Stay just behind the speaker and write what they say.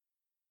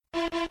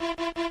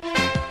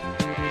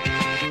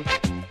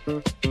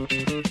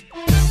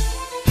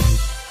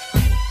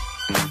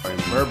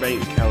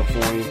Burbank,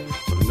 California,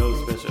 with another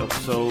special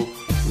episode.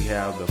 We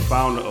have the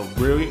founder of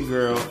Brilliant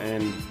Girl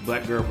and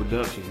Girlz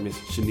Productions, Miss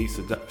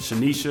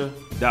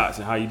Shaneisha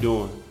Dodson. How you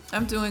doing?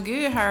 I'm doing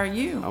good. How are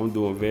you? I'm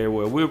doing very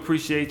well. We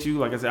appreciate you.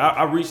 Like I said,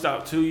 I reached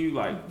out to you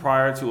like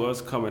prior to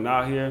us coming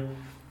out here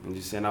and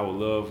just saying I would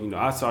love,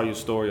 I saw your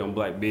story on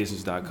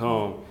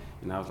blackbusiness.com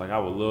and I was like, I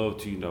would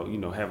love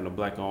to, having a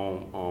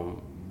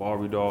black-owned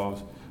Barbie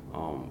dolls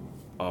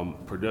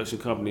production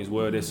company as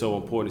well. That's so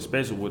important,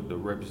 especially with the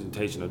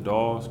representation of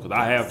dolls, because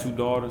I have two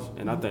daughters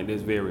and I think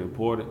that's very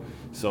important.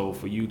 So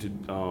for you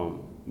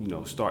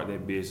to start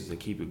that business and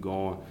keep it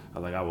going, I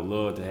would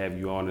love to have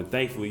you on, and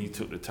thankfully you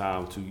took the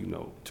time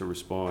to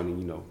respond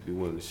and be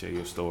willing to share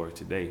your story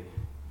today.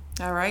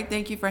 All right,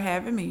 thank you for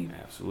having me.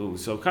 Absolutely.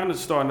 So kind of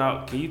starting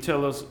out, can you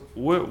tell us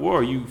where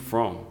are you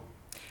from?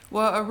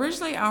 Well,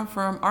 originally I'm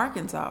from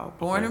Arkansas,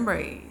 born and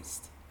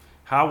raised.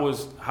 How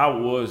was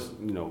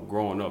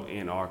growing up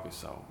in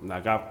Arkansas?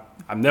 Like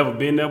I've never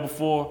been there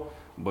before,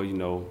 but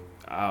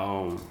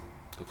of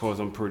course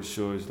I'm pretty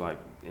sure it's like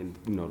in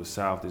the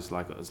South it's a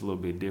little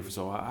bit different.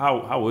 So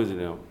how is it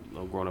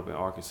growing up in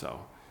Arkansas?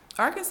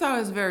 Arkansas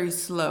is very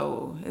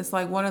slow. It's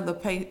like one of the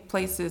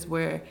places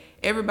where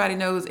everybody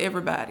knows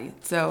everybody.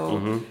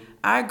 So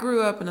I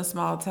grew up in a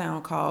small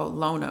town called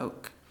Lone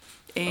Oak,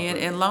 and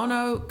in Lone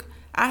Oak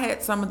I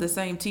had some of the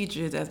same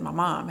teachers as my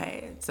mom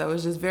had. So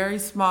it's just very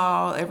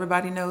small.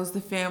 Everybody knows the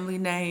family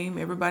name.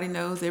 Everybody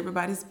knows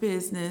everybody's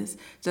business.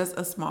 Just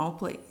a small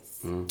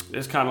place.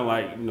 It's kind of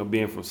like,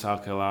 being from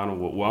South Carolina.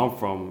 Where I'm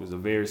from is a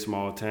very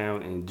small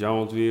town in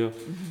Jonesville.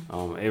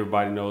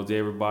 Everybody knows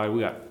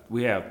everybody.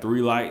 We have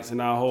 3 lights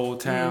in our whole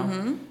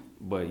town.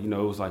 But, it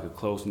was like a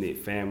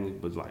close-knit family.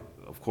 But,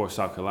 of course,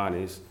 South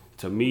Carolina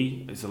to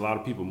me, it's a lot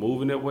of people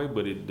moving that way,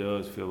 but it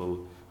does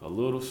feel a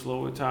little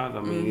slow at times.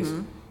 It's...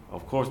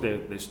 Of course,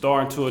 they're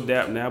starting to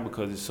adapt now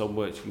because there's so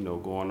much,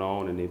 going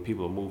on, and then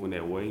people are moving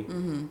that way.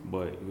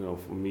 But,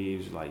 for me,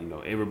 it's like,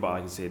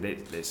 everybody, like I said,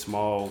 that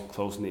small,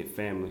 close-knit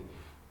family,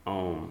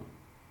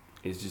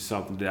 it's just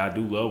something that I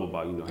do love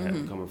about,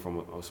 having coming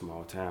from a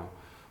small town.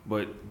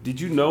 But did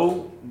you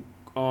know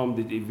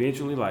that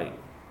eventually,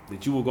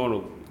 that you were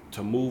going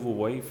to move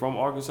away from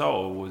Arkansas,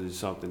 or was it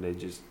something that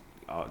just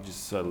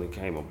suddenly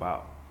came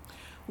about?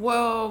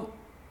 Well,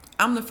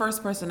 I'm the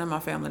first person in my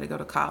family to go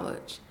to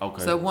college.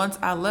 Okay. So once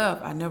I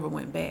left, I never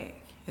went back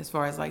as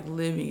far as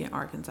living in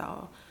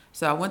Arkansas.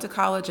 So I went to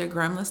college at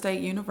Grambling State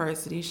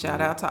University.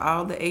 Shout out to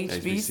all the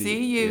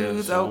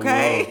HBCUs,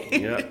 okay?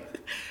 Yep.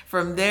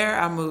 From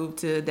there, I moved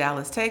to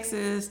Dallas,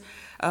 Texas.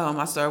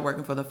 I started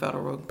working for the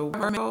federal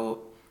government.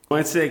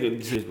 1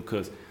 second, just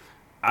because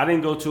I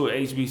didn't go to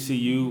an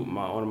HBCU.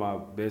 One of my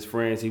best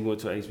friends, he went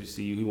to an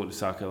HBCU. He went to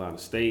South Carolina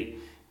State.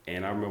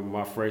 And I remember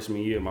my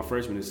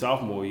freshman and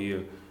sophomore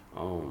year,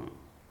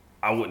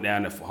 I went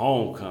down there for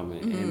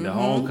homecoming, and the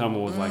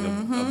homecoming was like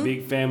a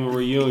big family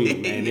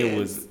reunion, man.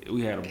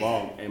 We had a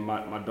ball, and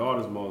my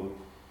daughter's mother,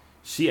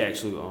 she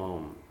actually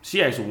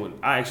went.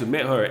 I actually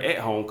met her at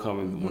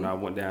homecoming when I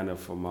went down there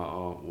for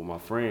with my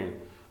friend,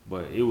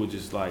 but it was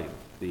just like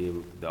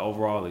the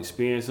overall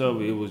experience of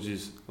it. It was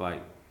just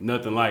like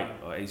nothing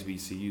like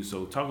HBCU.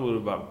 So talk a little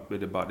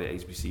bit about the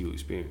HBCU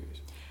experience.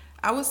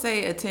 I would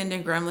say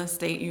attending Grambling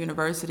State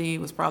University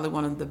was probably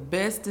one of the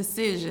best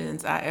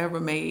decisions I ever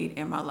made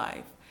in my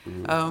life.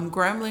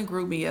 Grambling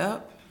grew me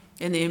up,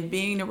 and then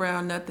being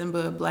around nothing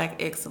but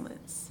Black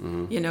excellence.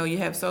 You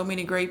have so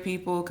many great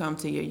people come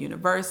to your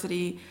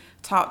university,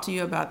 talk to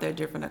you about their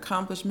different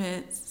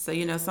accomplishments. So,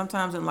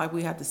 sometimes in life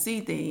we have to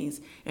see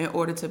things in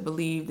order to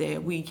believe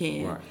that we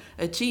can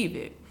achieve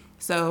it.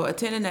 So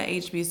attending the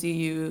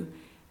HBCU,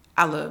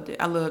 I loved it.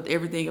 I loved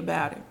everything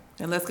about it.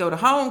 And let's go to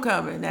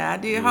homecoming. Now, I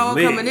did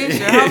homecoming this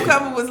year.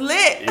 Homecoming was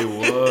lit. It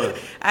was.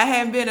 I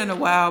hadn't been in a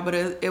while, but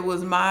it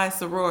was my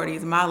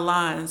sororities, my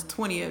line's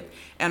 20th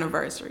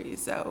anniversary.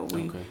 So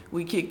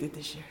we kicked it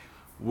this year.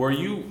 Were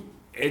you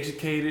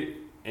educated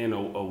and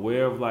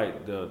aware of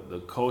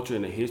the culture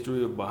and the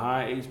history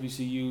behind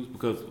HBCUs?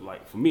 Because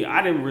for me,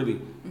 I didn't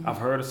really. I've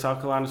heard of South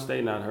Carolina State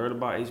and I've heard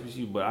about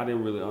HBCU, but I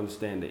didn't really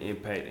understand the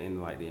impact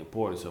and the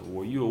importance of it.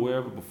 Were you aware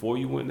of it before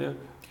you went there?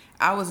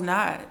 I was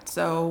not.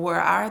 So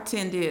where I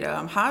attended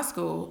high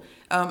school,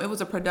 it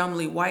was a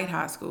predominantly white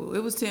high school.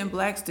 It was 10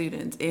 Black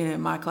students in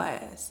my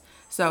class.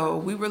 So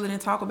we really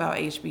didn't talk about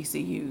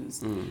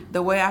HBCUs.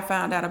 The way I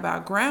found out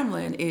about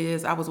Grambling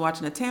is I was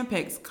watching a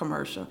Tampax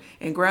commercial,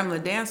 and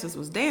Grambling dancers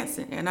was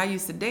dancing. And I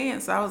used to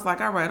dance, so I was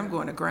like, all right, I'm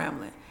going to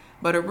Grambling.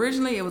 But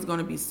originally it was going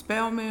to be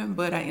Spelman,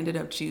 but I ended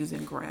up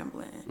choosing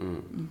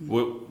Grambling.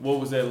 What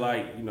was that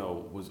like?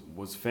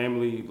 Was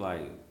family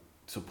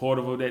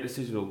supportive of that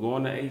decision of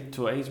going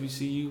to a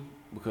HBCU?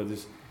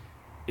 Because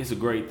it's a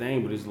great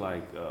thing, but it's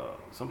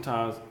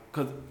sometimes,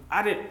 because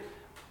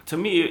to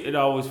me it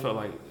always felt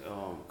like,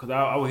 because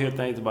I would hear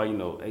things about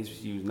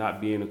HBCUs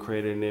not being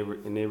accredited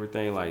and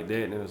everything like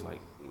that, and it's like,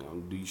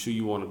 do you sure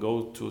you want to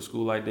go to a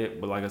school like that?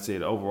 But like I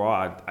said,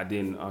 overall I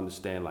didn't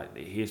understand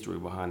the history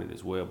behind it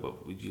as well.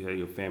 But would you say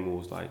your family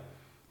was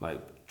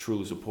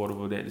truly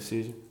supportive of that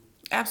decision?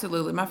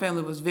 Absolutely. My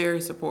family was very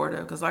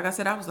supportive because, like I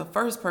said, I was the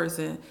first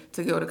person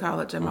to go to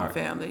college in my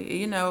family.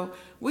 You know,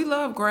 we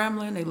love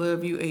Grambling. They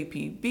love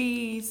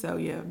UAPB. So,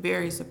 yeah,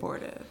 very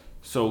supportive.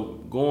 So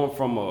going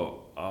from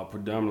a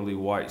predominantly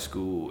white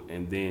school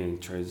and then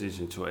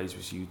transition to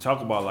HBCU,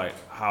 talk about like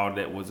how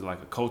that was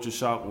like a culture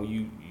shock when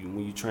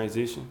you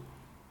transition.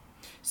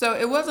 So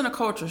it wasn't a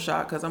culture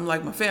shock because I'm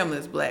like, my family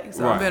is black.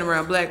 So Right. I've been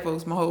around black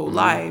folks my whole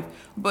life.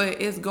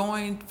 But it's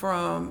going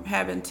from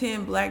having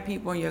 10 black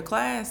people in your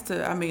class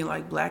to, I mean,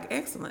 like black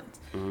excellence.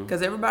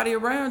 Because everybody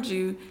around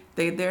you,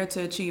 they're there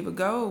to achieve a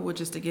goal, which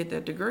is to get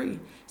that degree.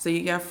 So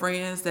you got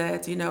friends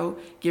that's, you know,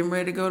 getting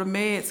ready to go to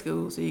med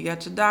school. So you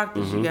got your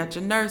doctors, you got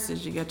your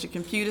nurses, you got your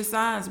computer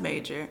science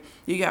major.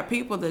 You got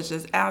people that's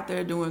just out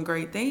there doing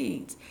great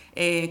things.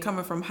 And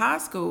coming from high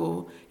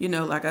school, you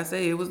know, like I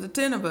said, it was the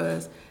 10 of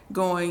us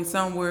going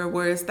somewhere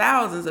where it's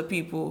thousands of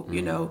people,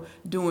 you know,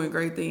 doing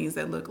great things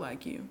that look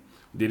like you.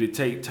 Did it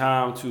take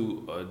time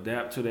to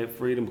adapt to that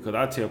freedom? Because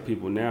I tell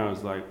people now,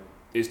 it's like,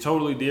 it's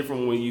totally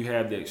different when you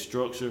have that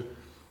structure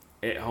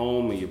at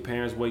home and your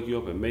parents wake you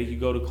up and make you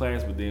go to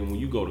class. But then when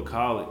you go to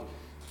college,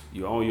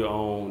 you're on your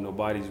own.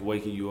 Nobody's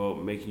waking you up,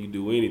 making you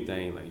do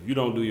anything. Like if you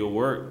don't do your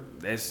work,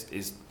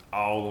 it's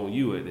all on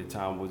you at that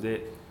time. Was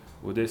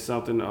that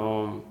something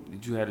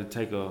that you had to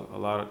take a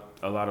lot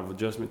of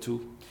adjustment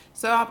to?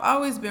 So I've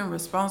always been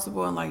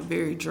responsible and like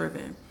very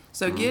driven.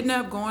 So getting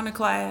up, going to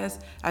class,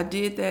 I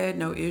did that,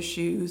 no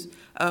issues.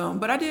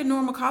 But I did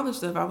normal college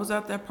stuff. I was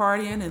out there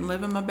partying and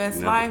living my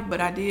best life,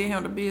 but I did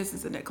handle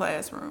business in that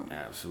classroom.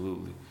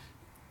 Absolutely.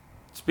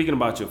 Speaking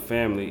about your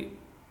family,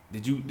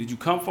 did you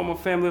come from a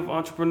family of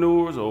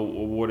entrepreneurs,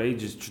 or were they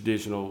just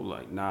traditional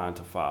like 9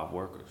 to 5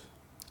 workers?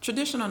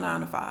 Traditional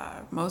 9 to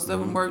 5. Most of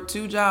them worked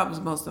 2 jobs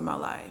most of my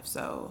life.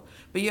 So,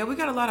 but yeah, we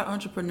got a lot of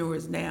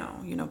entrepreneurs now.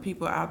 You know,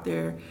 people out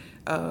there,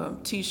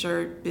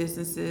 t-shirt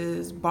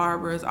businesses,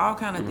 barbers, all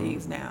kind of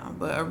things now.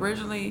 But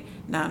originally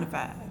 9 to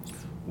 5.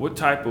 What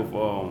type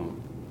of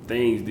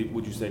things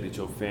would you say that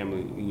your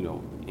family, you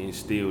know,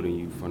 instilled in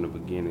you from the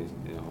beginning?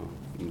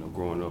 You know,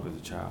 growing up as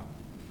a child.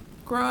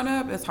 Growing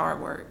up, it's hard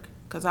work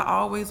because I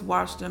always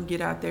watched them get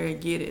out there and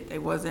get it. They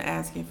wasn't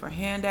asking for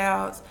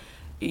handouts.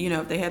 You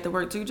know, if they had to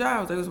work 2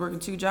 jobs, they was working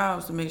 2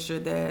 jobs to make sure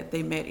that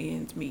they met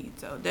ends meet.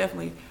 So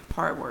definitely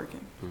hard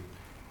working.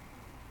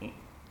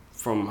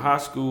 From high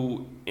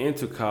school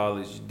into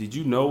college, did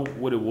you know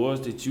what it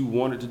was that you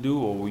wanted to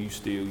do, or were you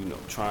still, you know,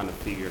 trying to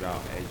figure it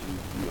out as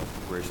you know,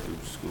 progressed through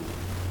school?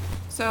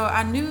 So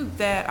I knew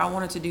that I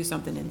wanted to do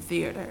something in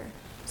theater.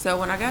 So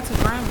when I got to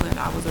Grambling,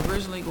 I was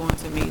originally going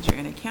to major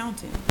in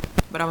accounting,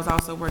 but I was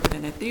also working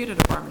in the theater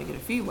department to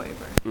get a fee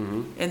waiver.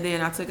 And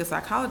then I took a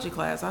psychology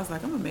class. I was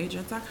like, I'm a major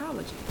in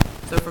psychology.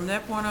 So from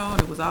that point on,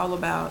 it was all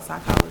about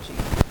psychology.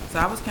 So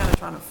I was kind of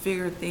trying to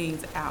figure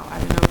things out. I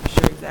didn't know for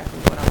sure exactly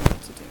what I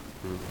wanted to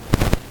do.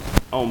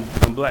 On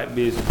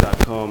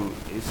blackbusiness.com,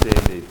 it said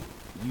that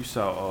you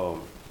saw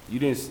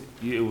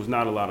it was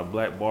not a lot of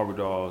black Barbie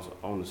dolls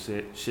on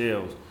the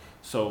shelves.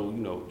 So, you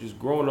know, just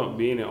growing up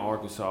being in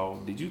Arkansas,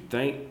 did you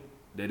think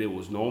that it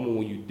was normal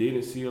when you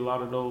didn't see a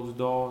lot of those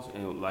dolls?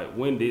 And like,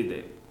 when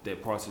did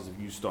that process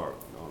of you start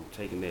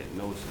taking that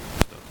notice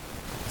and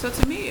stuff? So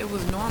to me, it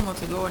was normal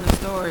to go in the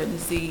store and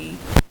to see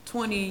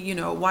 20, you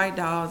know, white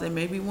dolls and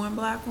maybe 1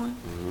 black one.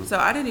 So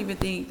I didn't even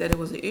think that it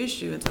was an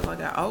issue until I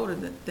got older.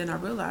 Then I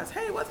realized,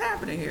 hey, what's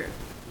happening here?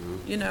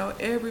 You know,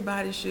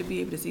 everybody should be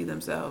able to see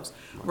themselves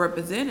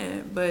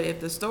represented. But if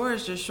the store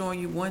is just showing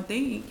you one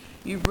thing,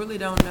 you really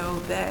don't know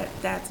that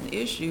that's an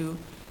issue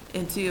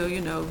until, you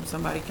know,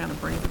 somebody kind of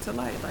brings it to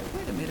light. Like,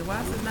 wait a minute, why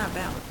is this not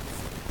balanced?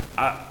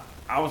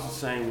 I was the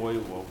same way.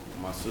 Well,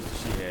 my sister,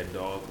 she had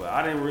dolls, but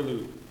I didn't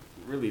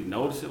really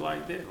notice it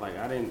like that. Like,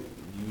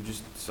 you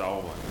just saw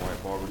like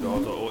white Barbie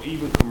dolls, or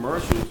even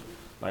commercials,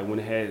 like when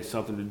it had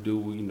something to do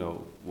with, you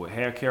know, with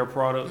hair care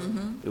products.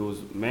 It was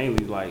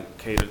mainly like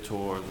catered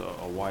towards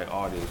a white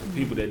audience,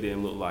 people that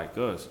didn't look like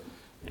us.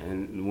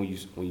 And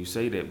when you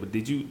say that, but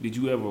did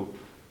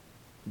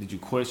you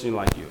question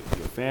like your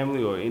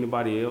family or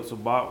anybody else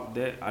about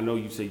that? I know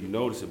you say you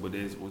noticed it, but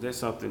was that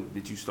something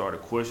that you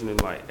started questioning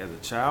like as a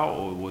child,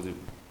 or was it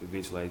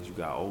eventually as you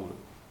got older?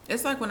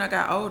 It's like when I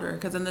got older,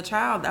 because in the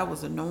child, that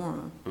was the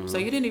norm. So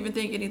you didn't even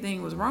think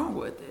anything was wrong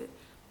with it.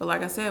 But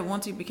like I said,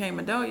 once you became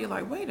adult, you're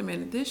like, wait a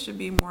minute, this should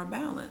be more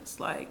balanced.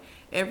 Like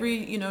every,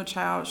 you know,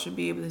 child should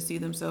be able to see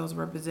themselves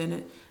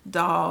represented.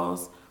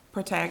 Dolls,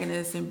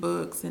 protagonists in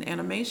books and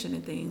animation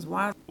and things.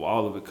 Why? Well,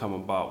 all of it come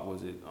about,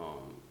 was it,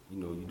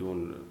 you know, you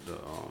doing the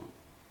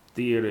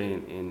theater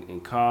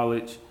in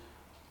college.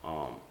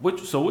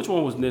 Which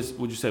one was this?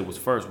 Would you say was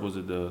first? Was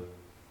it the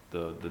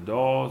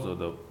dolls or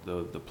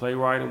the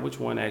playwriting? Which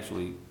one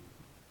actually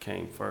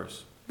came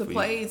first? The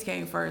plays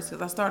came first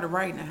because I started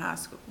writing in high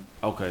school.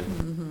 Okay.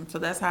 So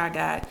that's how I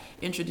got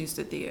introduced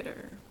to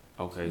theater.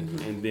 Okay.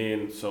 And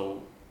then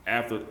so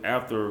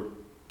after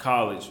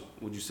college,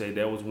 would you say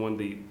that was when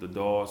the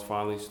dolls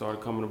finally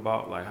started coming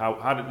about? Like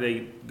how did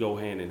they go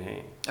hand in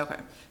hand? Okay,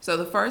 so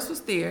the first was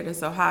theater,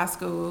 so high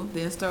school,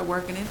 then start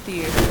working in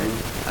theater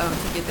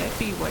to get that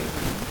fee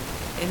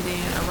waiver. And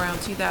then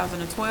around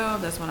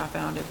 2012, that's when I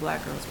founded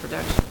Girlz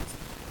Productions.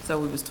 So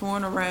we was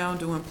touring around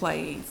doing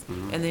plays.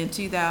 And then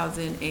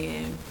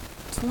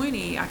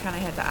 2020, I kind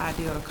of had the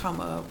idea to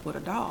come up with a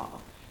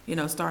doll. You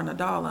know, starting a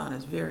doll line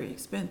is very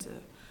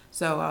expensive.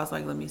 So I was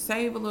like, let me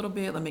save a little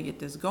bit, let me get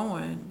this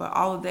going. But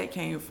all of that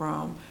came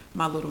from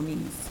my little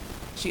niece.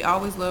 She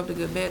always loved a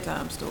good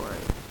bedtime story.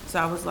 So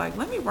I was like,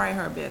 let me write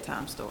her a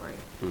bedtime story.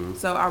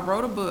 So I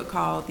wrote a book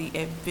called The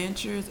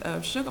Adventures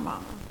of Sugar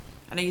Mama.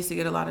 And I used to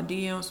get a lot of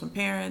DMs from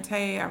parents,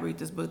 hey, I read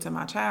this book to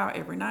my child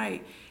every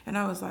night. And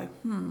I was like,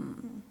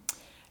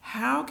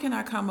 how can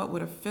I come up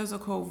with a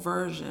physical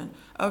version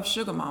of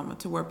Sugar Mama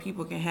to where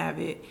people can have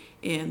it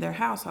in their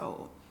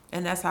household?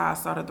 And that's how I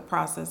started the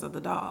process of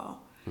the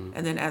doll.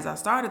 And then as I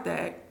started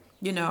that,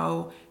 you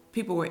know,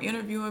 people were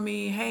interviewing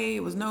me, hey,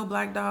 it was no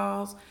black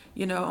dolls,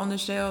 you know, on the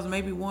shelves,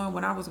 maybe one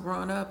when I was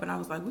growing up. And I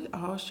was like, we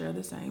all share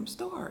the same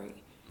story.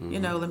 You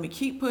know, let me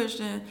keep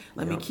pushing,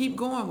 let me keep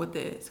going with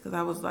this. Because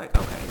I was like,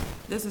 okay,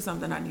 this is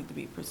something I need to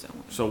be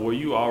pursuing. So were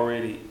you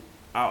already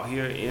out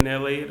here in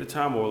LA at the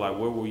time, or like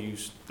where were you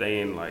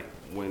staying like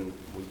when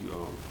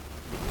you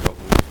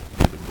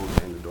did the books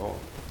and the doll?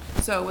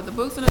 So with the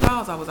books and the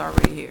dolls, I was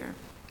already here.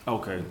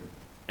 Okay.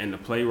 And the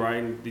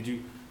playwriting,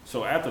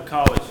 so after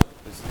college,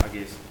 I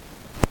guess,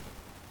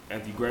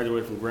 after you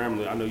graduated from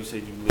Grambling, I know you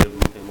said you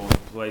lived in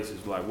multiple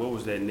places, like what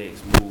was that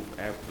next move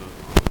after?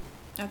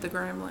 After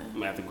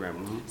Grambling. After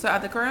Grambling. So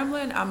after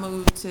Grambling, I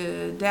moved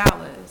to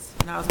Dallas,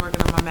 and I was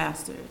working on my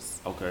master's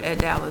at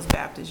Dallas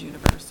Baptist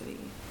University.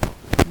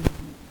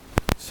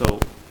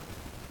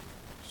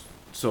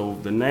 So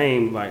the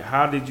name, like,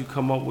 how did you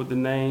come up with the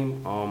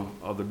name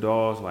of the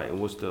dolls? Like, and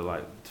what's the,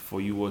 like,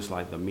 for you, what's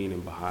like the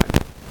meaning behind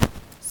it?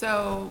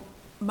 So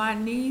my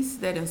niece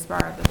that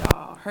inspired the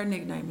doll, her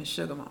nickname is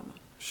Sugar Mama.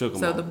 Sugar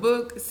So Mama. the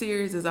book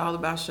series is all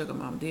about Sugar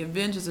Mama, the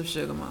adventures of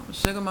Sugar Mama.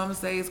 Sugar Mama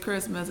Saves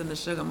Christmas and the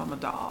Sugar Mama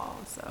doll.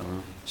 So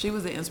she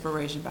was the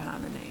inspiration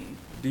behind the name.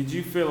 Did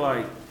you feel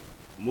like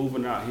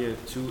moving out here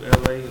to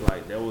LA,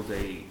 like that was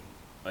a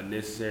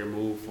necessary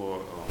move for,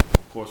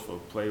 of course, for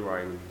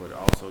playwriting, but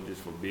also just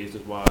for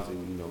business-wise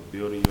and, you know,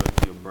 building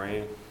your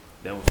brand?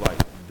 That was like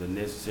the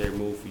necessary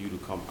move for you to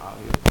come out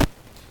here?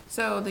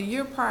 So the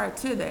year prior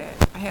to that,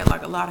 I had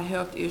like a lot of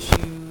health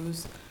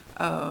issues,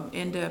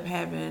 ended up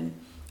having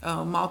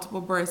multiple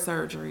breast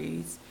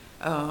surgeries,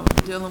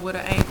 dealing with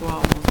an ankle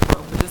almost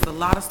broke, but just a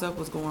lot of stuff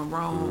was going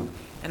wrong.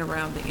 And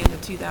around the end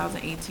of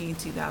 2018,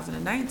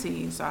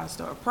 2019, so I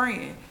started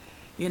praying.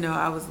 You know,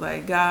 I was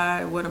like,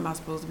 God, what am I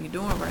supposed to be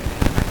doing right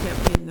now? And I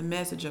kept getting the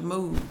message of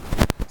move.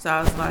 So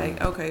I was like,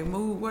 okay,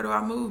 move, where do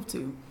I move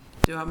to?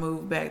 Do I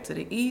move back to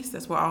the east?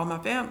 That's where all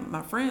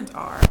my friends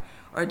are.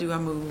 Or do I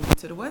move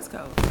to the West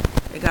Coast?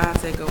 And God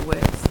said go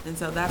west. And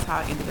so that's how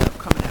I ended up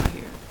coming out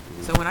here.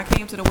 So when I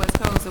came to the West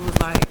Coast, it was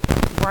like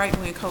right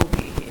when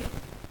COVID hit.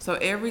 So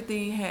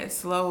everything had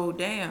slowed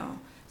down.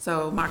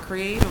 So my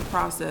creative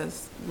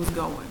process was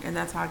going. And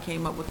that's how I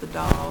came up with the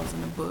dolls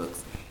and the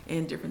books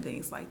and different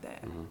things like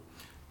that.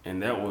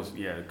 And that was,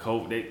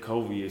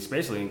 COVID,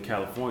 especially in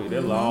California,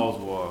 their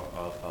laws were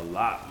a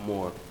lot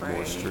more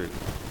strict.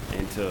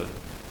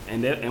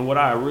 And what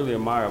I really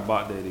admire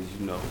about that is,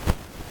 you know,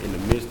 in the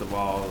midst of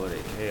all of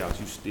that chaos,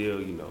 you still,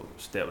 you know,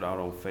 stepped out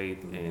on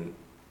faith and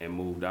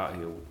moved out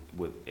here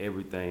with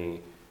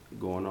everything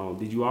going on.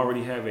 Did you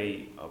already have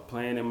a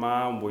plan in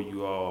mind where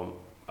you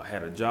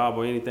had a job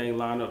or anything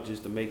lined up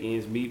just to make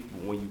ends meet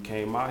when you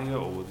came out here,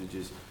 or was it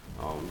just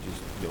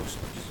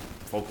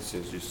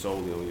focusing just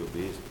solely on your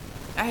business?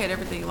 I had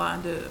everything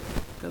lined up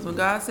because when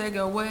God said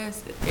go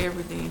west,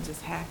 everything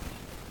just happened.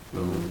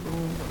 Boom, boom,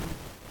 boom.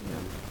 Yeah.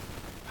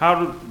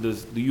 How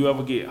do you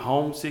ever get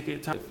homesick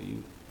at times for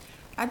you?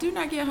 I do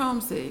not get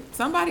homesick.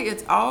 Somebody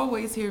is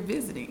always here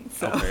visiting.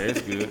 So. Okay,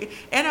 that's good.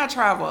 And I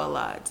travel a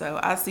lot, so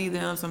I see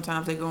them.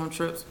 Sometimes they go on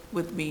trips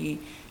with me.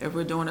 If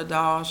we're doing a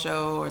doll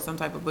show or some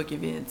type of book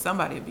event,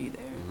 somebody will be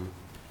there.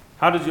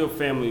 How does your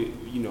family,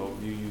 you know,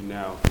 view you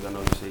now? Because I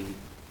know you say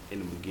in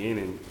the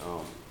beginning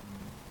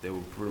they were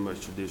pretty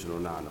much traditional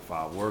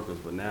 9-to-5 workers,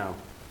 but now,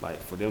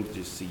 like, for them to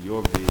just see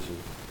your vision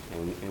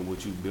and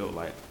what you built,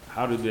 like,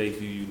 how do they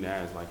view you now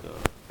as like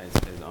as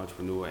an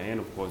entrepreneur and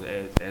of course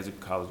as a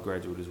college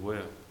graduate as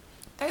well?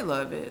 They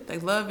love it. They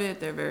love it.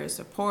 They're very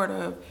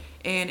supportive,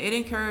 and it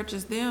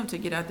encourages them to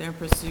get out there and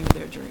pursue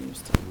their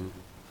dreams too.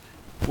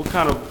 What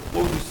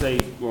would you say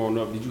growing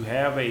up? Did you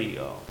have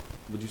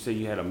would you say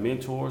you had a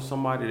mentor,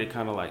 somebody that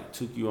kind of like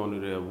took you under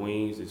their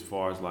wings as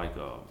far as like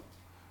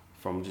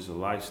from just a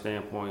life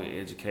standpoint,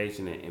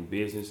 education and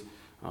business?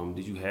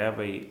 Did you have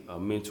a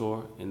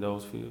mentor in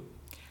those fields?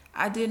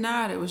 I did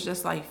not. It was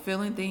just like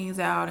filling things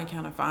out and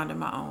kind of finding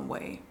my own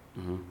way.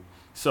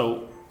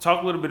 So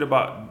talk a little bit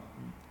about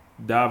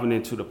diving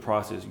into the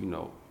process, you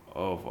know,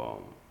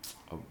 of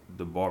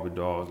the Barbie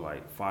dolls,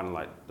 like finding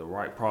like the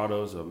right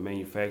products or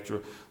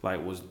manufacturer. Like,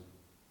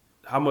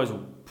 how much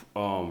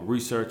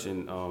research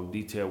and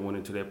detail went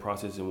into that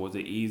process, and was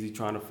it easy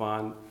trying to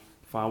find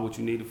what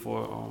you needed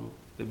for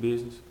the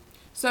business?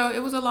 So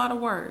it was a lot of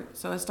work.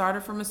 So it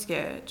started from a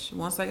sketch.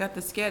 Once I got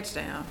the sketch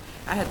down,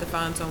 I had to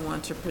find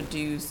someone to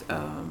produce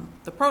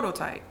the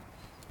prototype.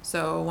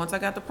 So once I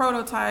got the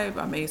prototype,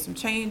 I made some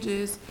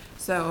changes.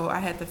 So I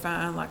had to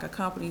find like a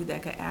company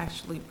that could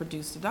actually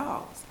produce the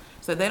dolls.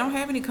 So they don't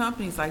have any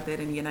companies like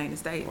that in the United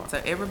States. Wow.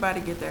 So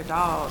everybody get their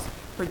dolls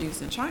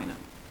produced in China.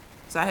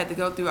 So I had to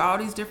go through all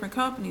these different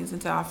companies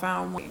until I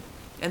found one.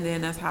 And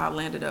then that's how I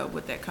landed up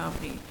with that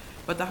company.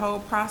 But the whole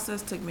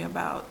process took me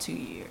about 2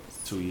 years.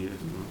 2 years.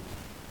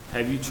 Mm-hmm.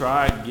 Have you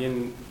tried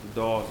getting the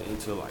dolls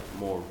into like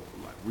more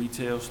like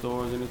retail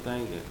stores or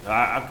anything?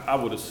 I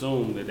would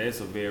assume that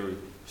that's a very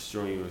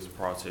strenuous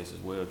process as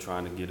well,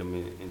 trying to get them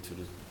into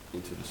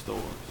the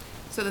stores.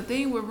 So the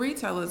thing with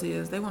retailers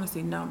is they want to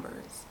see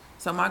numbers.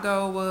 So my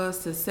goal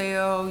was to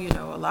sell,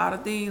 a lot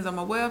of things on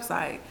my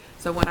website.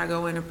 So when I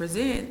go in and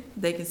present,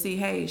 they can see,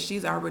 hey,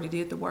 she's already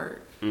did the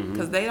work.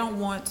 Because they don't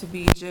want to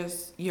be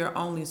just your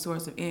only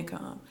source of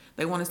income.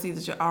 They want to see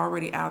that you're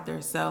already out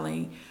there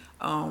selling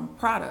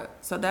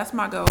product. So that's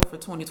my goal for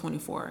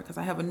 2024, because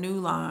I have a new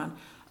line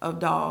of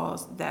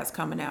dolls that's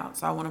coming out.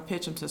 So I want to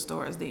pitch them to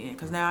stores then,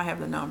 because now I have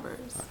the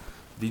numbers.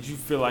 Did you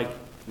feel like,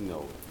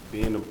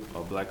 being a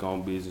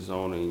black-owned business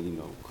owner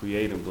and,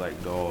 creating black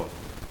dolls,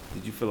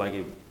 did you feel like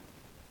it,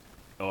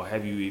 or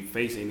have you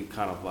faced any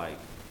kind of like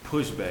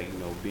pushback,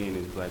 being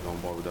this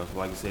black-owned Barbie dolls?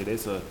 Like I said,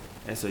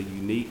 that's a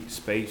unique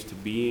space to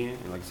be in,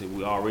 and like I said,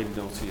 we already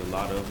don't see a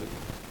lot of it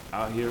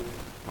out here.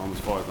 As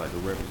far as like the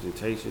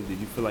representation, did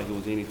you feel like it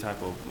was any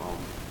type of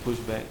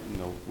pushback,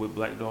 with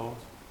black dolls?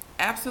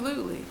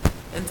 Absolutely,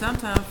 and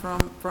sometimes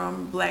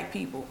from black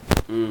people.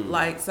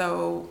 Like,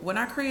 so when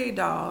I create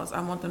dolls,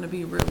 I want them to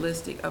be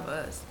realistic of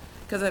us.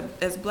 Because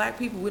as black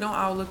people, we don't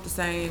all look the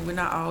same. We're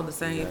not all the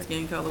same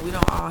skin color. We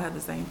don't all have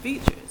the same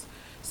features.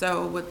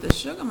 So with the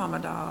Sugar Mama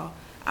doll,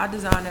 I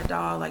designed that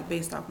doll like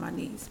based off my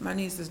niece. My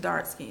niece is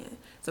dark skinned.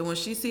 So when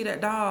she see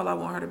that doll, I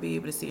want her to be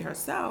able to see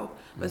herself.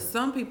 But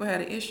some people had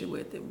an issue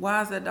with it.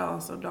 Why is that doll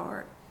so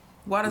dark?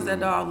 Why does that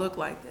doll look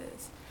like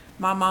this?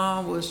 My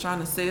mom was trying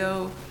to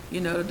sell,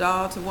 the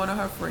doll to one of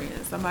her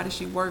friends, somebody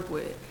she worked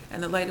with.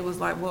 And the lady was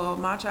like, well,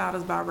 my child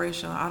is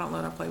biracial. I don't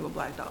let her play with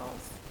black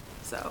dolls.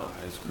 So,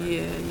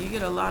 yeah, you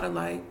get a lot of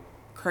like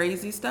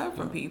crazy stuff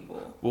from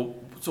people. Well,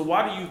 so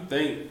why do you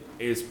think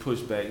it's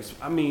pushback?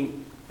 I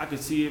mean, I could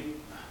see it.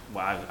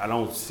 Well,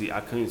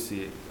 I couldn't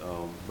see it.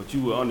 But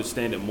you will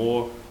understand it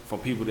more from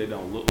people that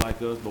don't look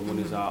like us. But when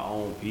it's our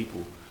own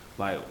people,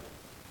 like,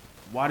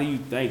 why do you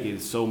think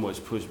it's so much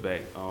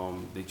pushback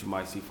that you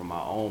might see from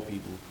our own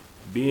people,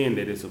 being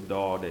that it's a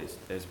doll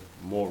that's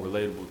more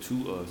relatable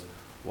to us?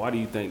 Why do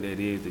you think that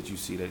is that you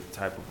see that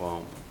type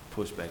of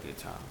pushback at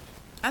times?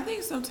 I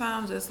think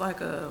sometimes it's like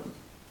a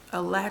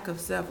lack of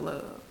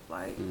self-love.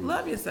 Like,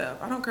 love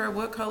yourself. I don't care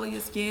what color your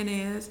skin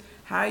is,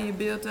 how you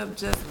built up,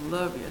 just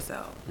love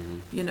yourself.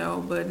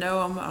 But no,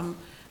 I'm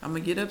gonna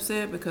get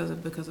upset because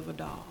of a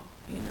doll.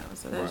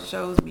 So that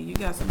shows me you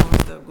got some more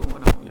stuff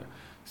going on. Yeah.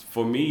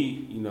 For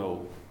me,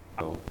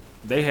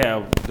 they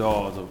have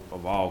dolls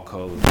of all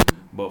colors,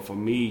 but for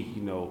me,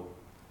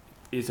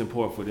 it's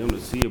important for them to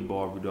see a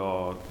Barbie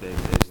doll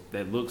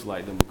that looks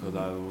like them, because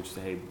I don't want you to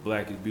say, hey,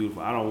 black is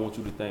beautiful. I don't want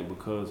you to think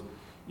because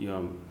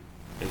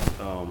it's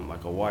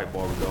like a white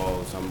Barbie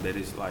doll or something that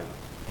it's like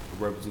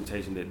a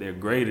representation that they're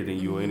greater than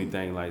you or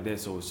anything like that.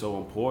 So it's so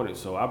important.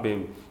 So I've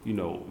been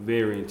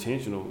very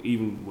intentional,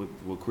 even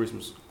with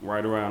Christmas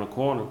right around the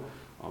corner.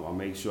 I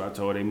make sure I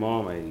told their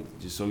mom, hey,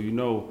 just so you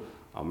know,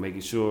 I'm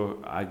making sure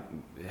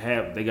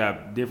they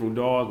got different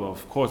dolls, but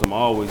of course I'm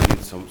always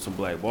getting some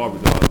black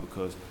Barbie dolls,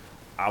 because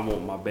I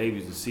want my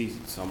babies to see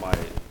somebody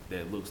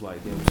that looks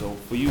like them. So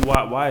for you,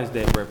 why is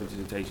that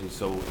representation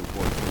so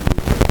important for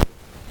you?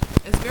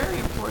 It's very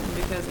important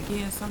because,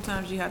 again,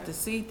 sometimes you have to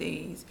see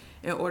things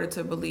in order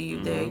to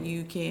believe that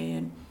you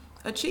can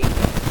achieve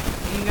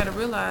that. And you got to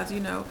realize,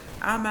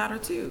 I matter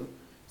too.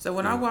 So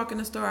when I walk in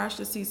the store, I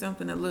should see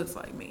something that looks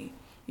like me.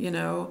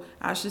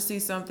 I should see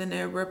something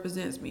that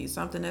represents me,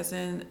 something that's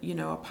in,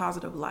 a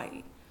positive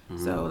light.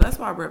 So that's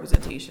why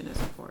representation is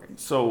important.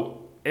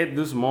 So at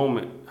this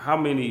moment, how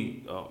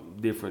many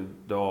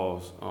different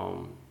dolls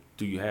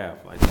do you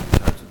have? Like,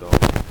 different types of dolls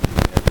do you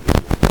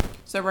have?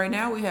 So right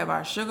now we have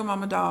our Sugar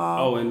Mama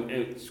doll. Oh, and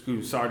excuse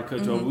me, sorry to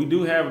cut you off. We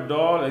do have a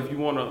doll. If you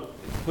want to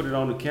put it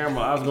on the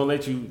camera, I was going to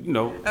let you,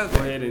 go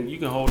ahead and you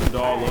can hold the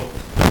doll up.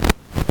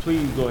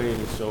 Please go ahead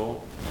and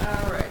show them.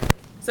 All right.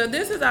 So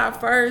this is our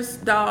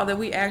first doll that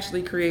we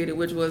actually created,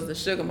 which was the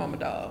Sugar Mama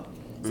doll.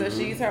 So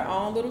she's her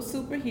own little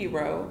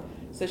superhero.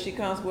 So she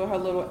comes with her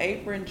little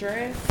apron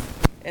dress,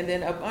 and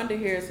then up under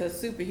here is her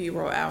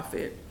superhero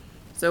outfit.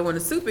 So when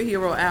the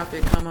superhero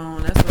outfit come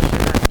on, that's when she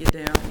got to get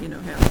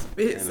down, have some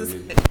business.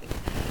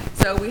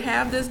 So we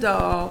have this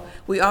doll.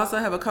 We also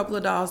have a couple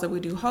of dolls that we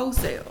do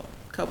wholesale,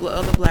 a couple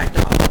of other black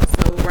dolls.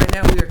 So right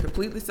now we are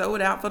completely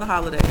sold out for the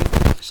holidays.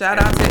 Shout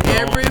out to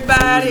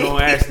everybody. We was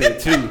gonna ask that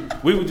too.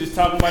 We were just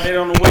talking about that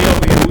on the way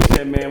over here. We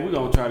said, man, we're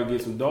gonna try to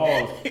get some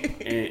dolls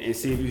and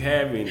see if you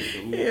have any.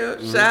 Yeah,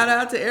 shout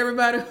out to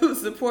everybody who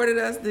supported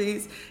us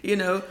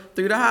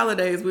through the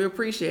holidays. We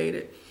appreciate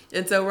it.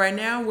 And so right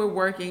now we're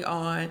working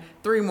on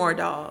 3 more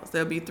dolls.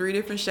 There'll be 3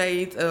 different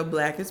shades of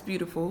Black is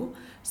Beautiful.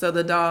 So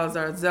the dolls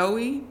are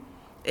Zoe,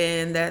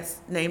 and that's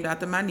named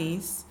after my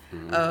niece.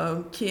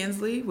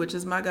 Kinsley, which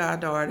is my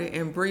goddaughter,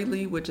 and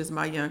Breeley, which is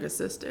my younger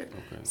sister.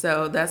 Okay.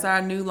 So that's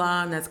our new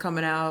line that's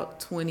coming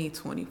out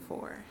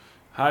 2024.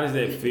 How does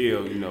that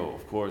feel?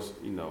 Of course,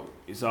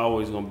 it's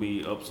always going to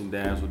be ups and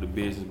downs with the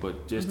business,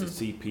 but just to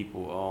see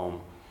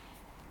people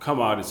come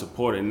out and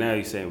support it. Now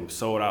you're saying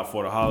sold out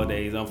for the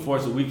holidays.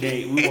 Unfortunately,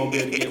 we won't be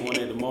able to get one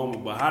at the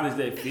moment. But how does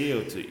that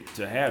feel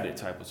to have that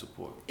type of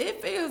support? It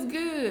feels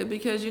good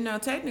because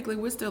technically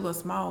we're still a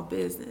small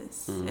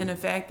business, and the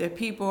fact that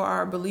people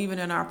are believing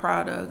in our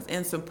products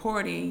and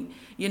supporting,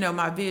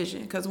 my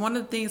vision. Because one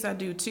of the things I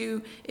do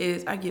too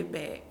is I give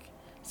back.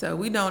 So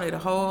we donate a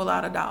whole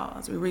lot of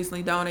dolls. We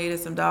recently donated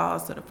some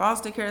dolls to the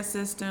foster care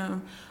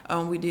system.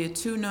 We did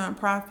 2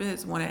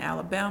 nonprofits, one in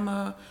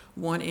Alabama,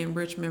 one in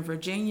Richmond,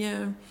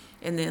 Virginia.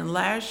 And then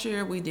last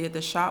year we did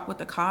the Shop with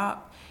the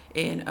Cop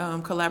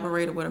and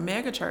collaborated with a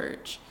mega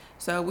church.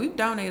 So we've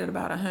donated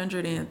about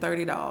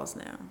 130 dolls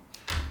now.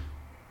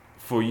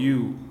 For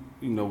you,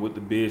 with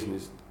the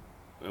business,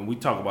 and we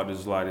talk about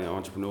this a lot in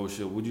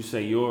entrepreneurship, would you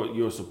say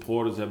your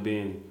supporters have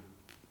been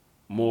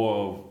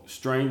more of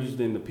strangers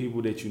than the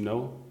people that you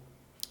know?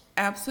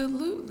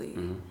 Absolutely.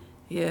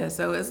 Yeah,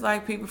 so it's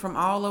like people from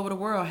all over the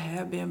world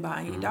have been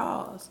buying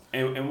dolls.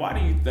 And why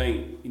do you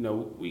think,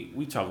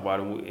 we talk about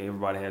it,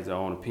 everybody has their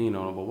own opinion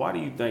on it, but why do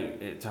you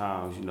think at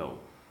times,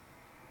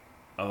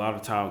 a lot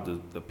of times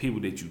the people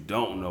that you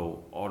don't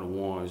know are the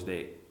ones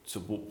that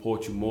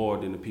support you more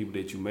than the people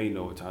that you may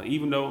know at times?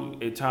 Even though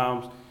at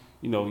times,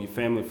 your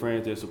family and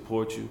friends that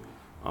support you,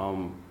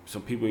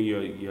 some people in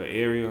your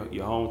area,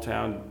 your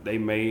hometown, they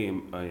may,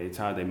 at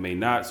times they may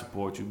not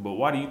support you. But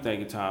why do you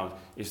think at times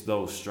it's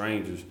those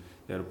strangers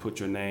that'll put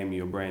your name and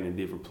your brand in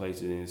different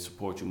places and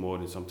support you more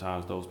than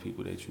sometimes those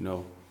people that you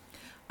know?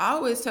 I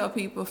always tell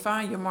people,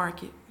 find your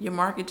market. Your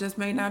market just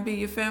may not be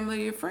your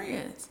family or your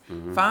friends.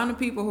 Find the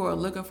people who are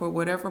looking for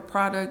whatever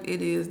product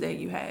it is that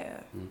you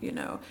have,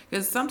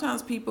 Because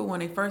sometimes people,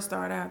 when they first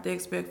start out, they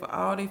expect for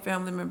all their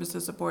family members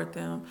to support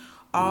them,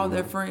 all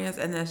their friends,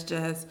 and that's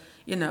just,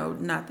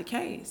 not the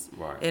case.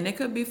 Right. And it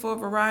could be for a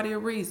variety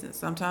of reasons.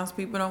 Sometimes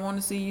people don't want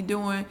to see you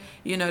doing,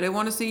 they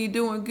want to see you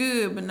doing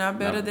good, but not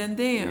better than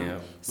them. Yeah.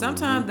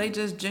 Sometimes they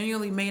just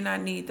genuinely may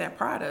not need that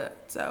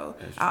product. So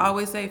I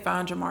always say,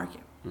 find your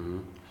market.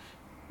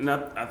 And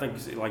I think,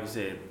 like you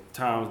said,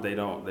 times they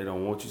don't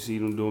want you to see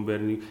them doing better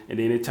than you. And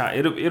then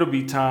it'll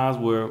be times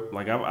where,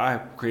 like, I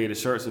created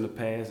shirts in the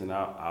past, and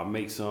I'll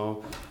make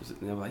some.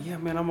 And they're like, yeah,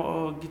 man, I'm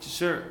gonna get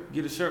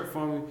a shirt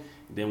from you.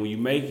 And then when you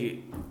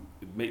make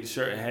the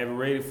shirt and have it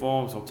ready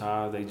for them,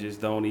 sometimes they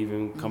just don't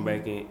even come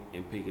back in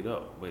and pick it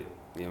up. But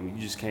you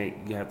just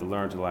can't. You have to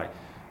learn to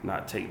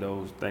not take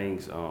those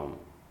things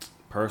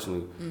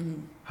personally.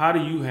 How do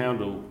you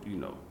handle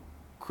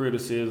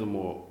criticism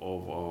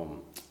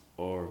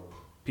or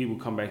people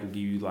come back and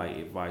give you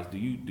advice? Do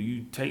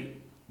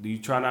you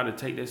try not to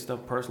take that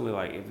stuff personally?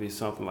 Like if it's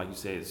something like you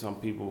said, some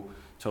people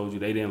told you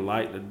they didn't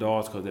like the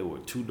dolls because they were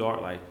too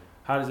dark. Like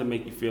how does it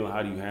make you feel, and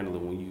how do you handle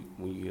it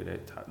when you hear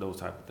those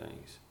type of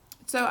things?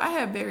 So I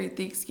have very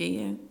thick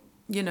skin.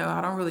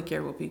 I don't really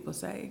care what people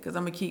say because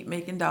I'm gonna keep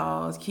making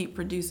dolls, keep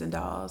producing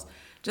dolls.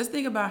 Just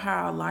think about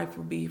how our life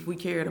would be if we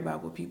cared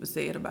about what people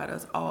said about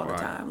us all the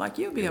time. Like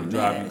you'll be a mess.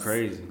 Drive you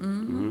crazy.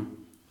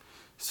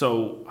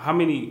 So how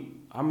many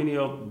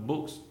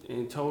books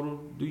in total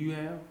do you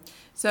have?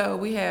 So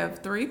we have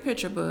 3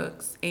 picture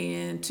books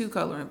and 2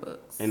 coloring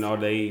books. And are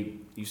they,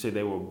 you said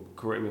they were,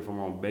 correct me if I'm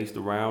wrong, based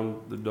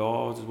around the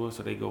dolls as well,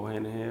 so they go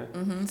hand in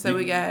hand? So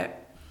we got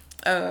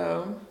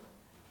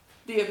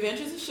The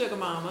Adventures of Sugar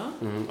Mama.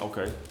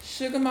 Okay.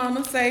 Sugar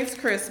Mama Saves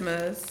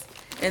Christmas.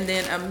 And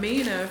then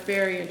Amina,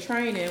 Fairy in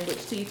Training,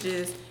 which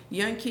teaches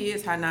young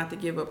kids how not to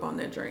give up on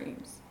their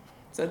dreams.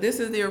 So this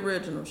is the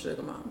original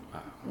Sugar Mama.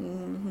 Wow.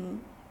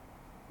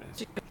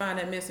 She can find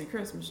that missing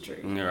Christmas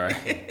tree.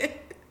 Right.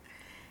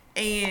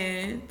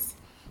 And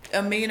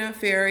Amina,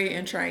 Fairy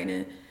in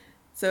Training.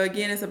 So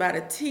again, it's about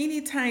a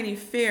teeny tiny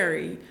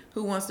fairy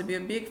who wants to be a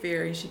big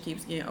fairy, and she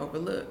keeps getting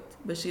overlooked.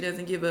 But she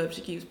doesn't give up.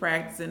 She keeps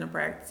practicing and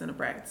practicing and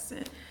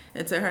practicing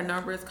until her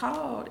number is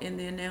called, and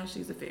then now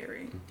she's a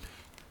fairy.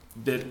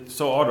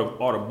 So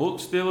are the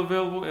books still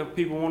available if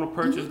people want to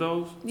purchase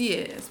those?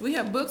 Yes, we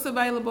have books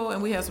available,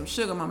 and we have some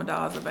Sugar Mama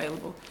dolls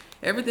available.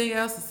 Everything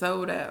else is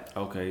sold out.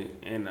 Okay,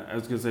 and I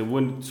was gonna say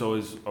so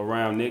it's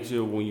around next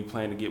year when you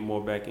plan to get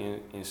more back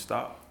in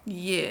stock?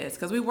 Yes,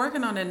 because we're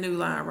working on that new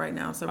line right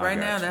now. So right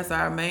now, that's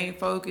our main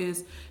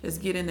focus, is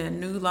getting that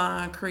new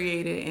line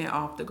created and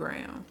off the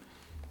ground.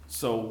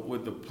 So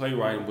with the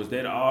playwriting, was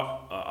that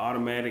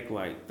automatic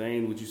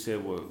thing? What you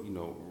said were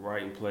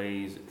writing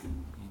plays?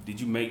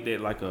 Did you make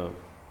that like a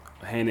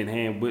hand in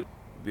hand with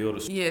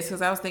build a. Yes,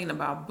 because I was thinking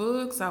about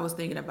books, I was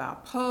thinking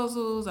about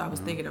puzzles, I was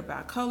thinking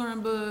about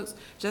coloring books,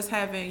 just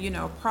having,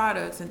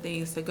 products and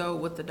things to go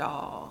with the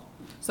doll.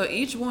 So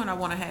each one I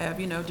want to have,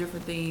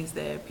 different things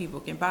that people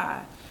can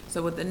buy.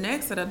 So with the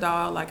next set of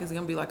doll, like it's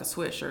going to be like a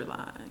sweatshirt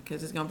line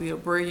because it's going to be a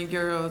brilliant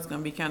girl. It's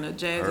going to be kind of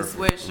jazzy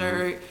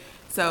sweatshirt.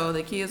 So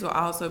the kids will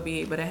also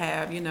be able to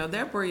have,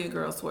 their brilliant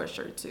girl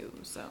sweatshirt too.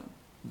 So.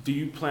 Do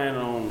you plan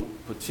on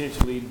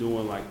potentially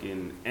doing like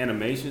an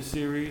animation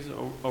series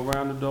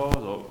around the dolls,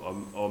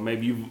 or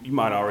maybe you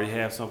might already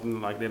have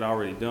something like that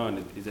already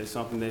done? Is that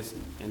something that's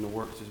in the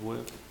works as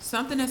well?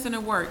 Something that's in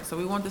the works. So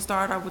we want to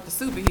start off with the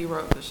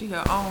superhero because she's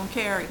her own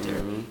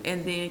character,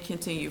 and then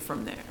continue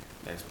from there.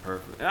 That's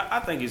perfect. And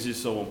I think it's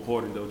just so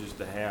important though, just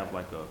to have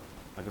like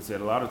I said,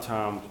 a lot of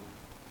times,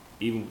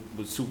 even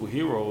with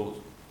superheroes,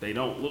 they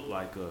don't look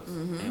like us.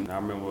 And I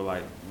remember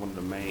like one of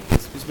the main,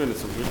 it's been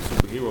some good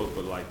superheroes,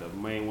 but like the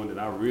main one that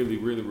I really,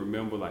 really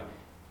remember, like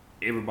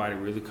everybody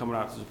really coming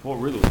out to support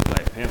really was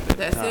Black Panther.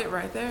 That's it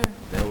right there.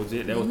 That was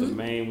it. That was the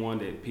main one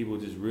that people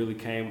just really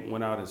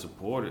went out and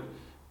supported.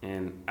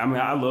 And I mean,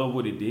 I love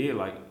what it did.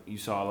 Like you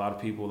saw a lot of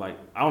people, like,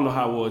 I don't know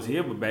how it was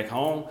here, but back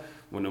home,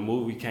 when the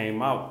movie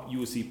came out, you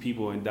would see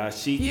people in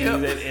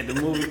dashikis at the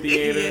movie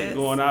theater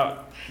going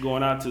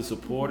out to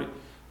support it.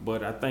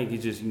 But I think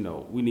it's just,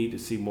 we need to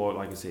see more,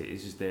 like I said,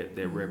 it's just that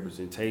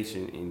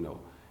representation, and,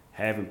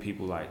 having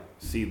people like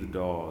see the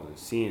dolls and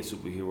seeing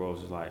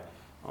superheroes is like,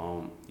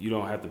 you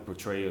don't have to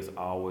portray us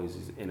always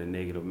in a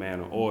negative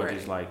manner, or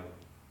just like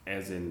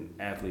as an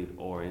athlete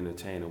or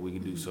entertainer, we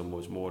can do so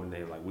much more than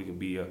that. Like we can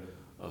be a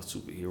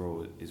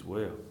superhero as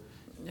well.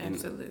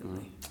 Absolutely.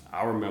 And,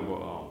 I remember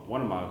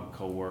one of my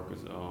coworkers,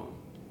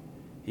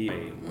 he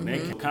when they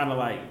kind of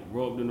like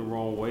rubbed in the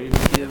wrong way,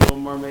 the Little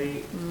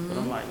Mermaid. But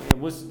I'm like,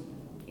 man,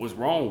 what's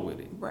wrong with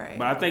it? Right.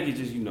 But I think it's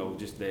just,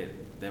 just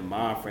that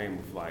mind frame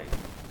of like,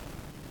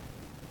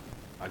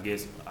 I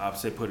guess I've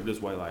said, put it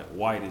this way, like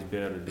white is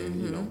better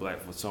than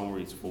black for some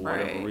reason, for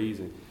whatever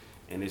reason.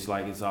 And it's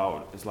like it's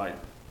like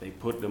they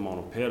put them on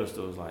a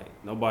pedestal. It's like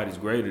nobody's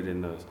greater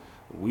than us.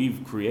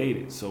 We've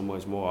created so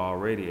much more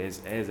already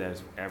as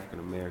African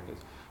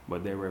Americans,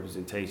 but their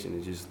representation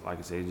is just, like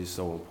I said, it's just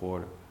so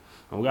important.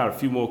 And we got a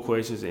few more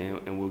questions,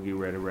 and we'll get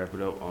ready to wrap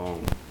it up.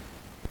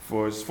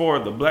 As far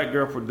as the Black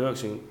Girlz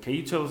Production, can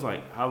you tell us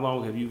like how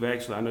long have you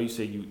actually? I know you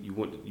said you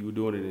were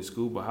doing it in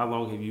school, but how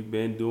long have you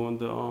been doing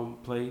the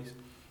plays?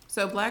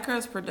 So Black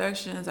Girlz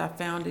Productions, I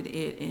founded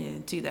it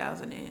in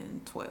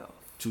 2012.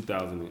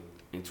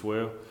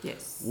 2012.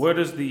 Yes. Where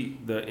does the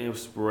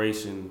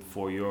inspiration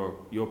for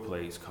your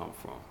plays come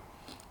from?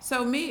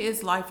 So me,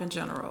 it's life in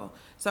general.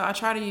 So I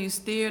try to use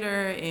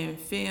theater and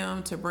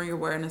film to bring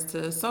awareness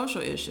to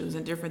social issues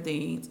and different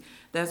things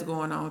that's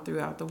going on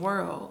throughout the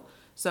world.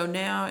 So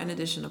now, in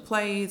addition to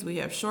plays, we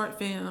have short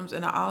films,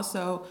 and I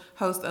also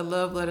host a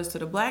Love Letters to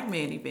the Black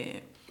Man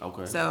event.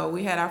 Okay. So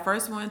we had our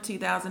first one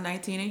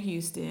 2019 in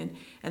Houston,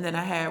 and then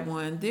I had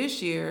one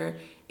this year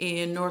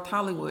in North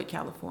Hollywood,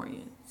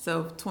 California.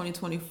 So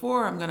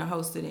 2024, I'm going to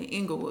host it in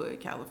Inglewood,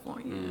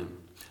 California.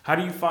 How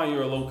do you find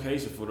your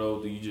location for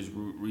those? Do you just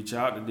reach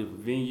out to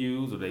different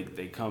venues, or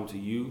they come to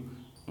you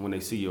when they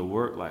see your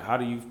work? Like, how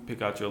do you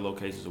pick out your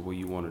locations of where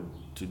you want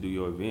to do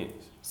your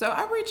events? So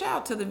I reach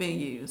out to the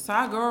venues. So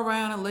I go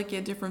around and look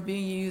at different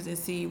venues and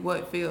see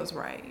what feels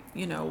right.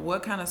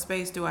 What kind of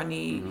space do I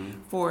need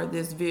for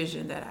this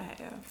vision that I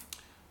have?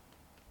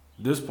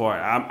 This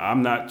part,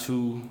 I'm not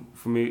too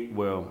familiar.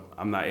 Well,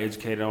 I'm not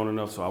educated on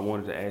enough, so I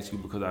wanted to ask you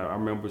because I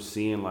remember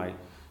seeing like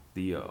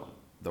the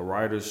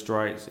writers'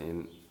 strikes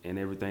and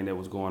everything that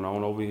was going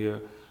on over here.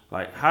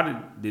 Like, how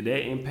did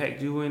that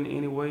impact you in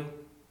any way?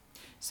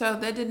 So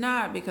that did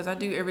not, because I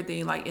do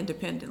everything like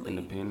independently.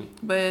 Independent.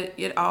 But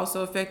it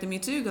also affected me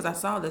too, because I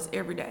saw this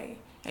every day.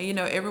 And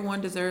everyone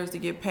deserves to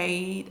get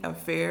paid a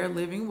fair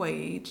living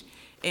wage,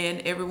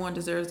 and everyone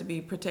deserves to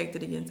be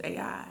protected against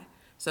AI.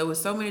 So with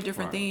so many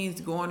different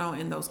things going on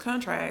in those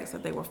contracts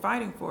that they were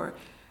fighting for,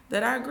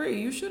 that I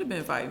agree, you should have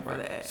been fighting for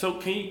that. So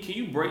can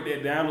you break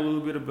that down a little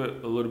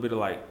bit of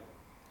like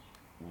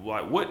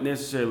what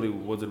necessarily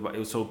was it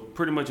about? So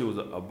pretty much it was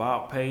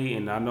about pay,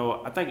 and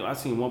I think I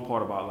seen one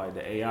part about like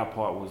the AI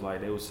part was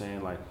like they were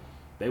saying like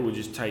they would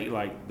just take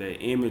like the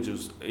image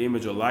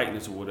or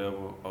likeness or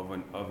whatever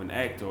of an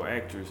actor or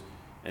actress,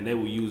 and they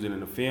would use it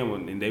in the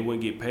film, and they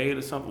wouldn't get paid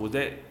or something. Was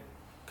that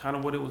kind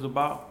of what it was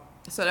about?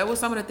 So that was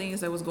some of the things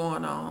that was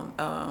going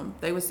on.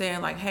 They were saying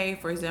like, hey,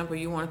 for example,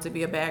 you wanted to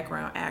be a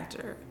background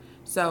actor.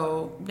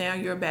 So now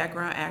you're a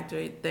background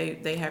actor,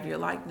 they have your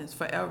likeness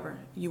forever.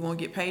 You won't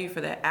get paid for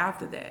that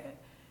after that,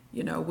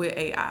 with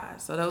AI.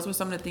 So those were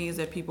some of the things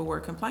that people were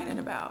complaining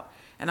about.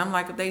 And I'm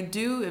like,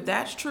 if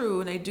that's true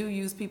and they do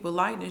use people's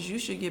likeness, you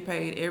should get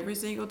paid every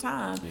single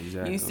time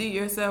you see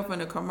yourself in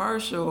a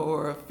commercial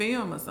or a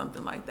film or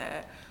something like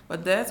that.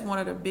 But that's one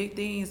of the big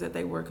things that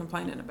they were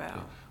complaining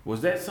about. Was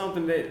that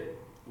something that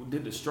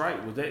did the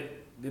strike? Did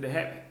it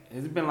happen?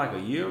 Has it been like a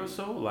year or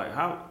so? Like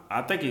how?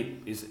 I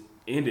think it's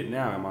ended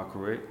now, am I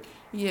correct?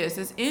 Yes,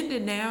 it's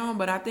ended now,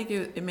 but I think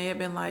it may have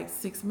been like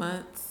 6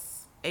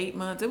 months, 8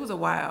 months. It was a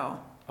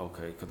while.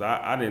 Okay, because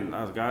I didn't,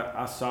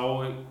 I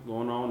saw it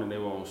going on and they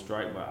were on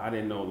strike, but I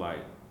didn't know like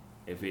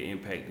if it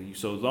impacted you.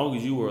 So as long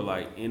as you were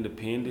like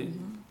independent,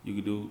 you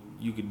could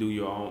do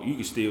your own, you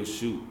could still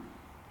shoot.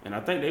 And I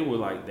think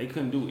they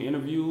couldn't do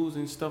interviews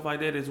and stuff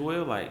like that as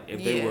well. Like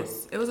if they were,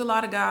 Yes, it was a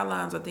lot of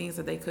guidelines of things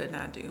that they could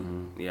not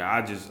do.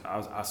 yeah,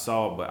 I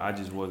saw it, but I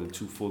just wasn't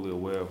too fully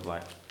aware of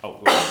like,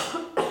 oh,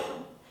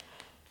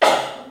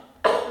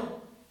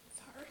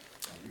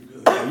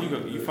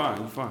 you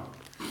fine.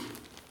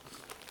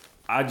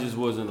 I just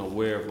wasn't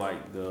aware of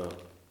like the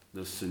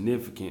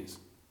significance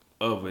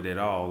of it at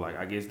all. Like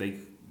I guess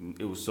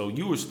it was, so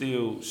you were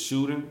still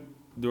shooting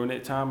during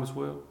that time as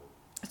well?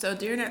 So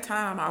during that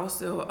time, I was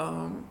still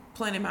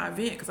planning my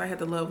event because I had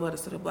the Love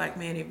Letters to the Black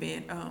Man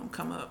event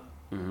come up.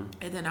 And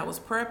then I was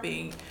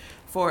prepping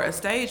for a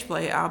stage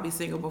play, I'll Be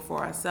Single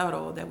Before I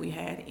Settle, that we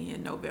had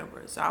in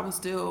November. So I was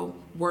still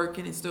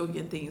working and still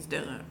getting things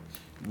done.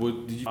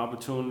 Did you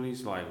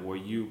opportunities like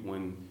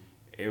when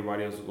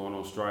everybody else was going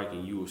on strike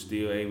and you were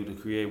still able to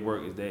create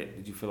work?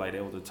 Did you feel like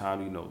that was the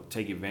time to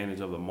take advantage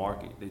of the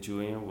market that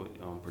you're in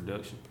with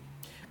production?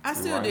 I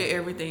still did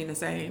everything the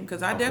same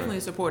because I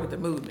definitely supported the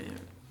movement.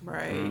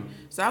 Right.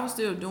 So I was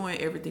still doing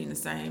everything the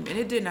same, and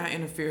it did not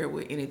interfere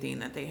with anything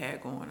that they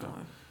had going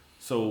on.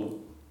 So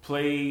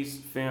plays,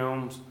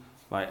 films,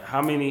 like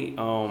how many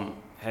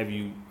have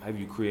you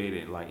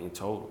created like in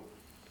total?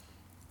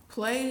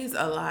 Plays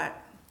a lot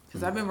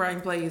because I've been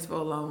writing plays for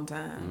a long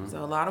time.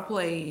 So a lot of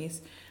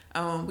plays.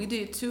 We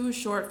did 2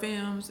 short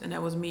films, and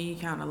that was me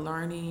kind of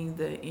learning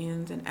the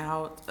ins and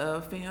outs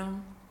of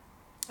film.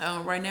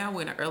 Right now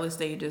we're in the early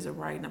stages of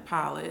writing a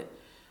pilot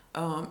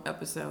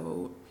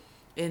episode.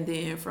 And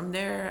then from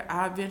there,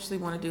 I eventually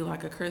want to do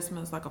like a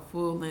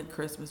full-length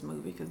Christmas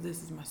movie because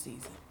this is my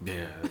season.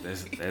 Yeah,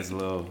 that's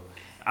love.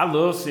 I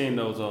love seeing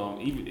those.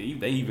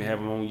 They even have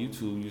them on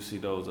YouTube. You see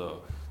those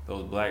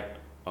black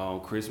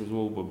Christmas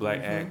movies with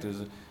black actors.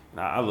 And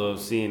I love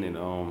seeing it.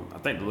 I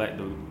think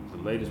the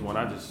latest one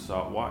I just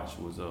watched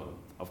was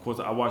of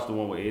course I watched the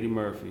one with Eddie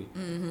Murphy.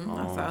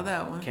 I saw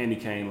that one. Candy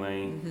Cane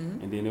Lane,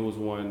 and then there was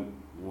one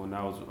when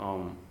I was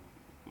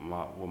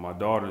with my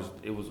daughters.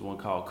 It was one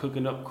called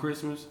Cooking Up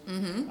Christmas.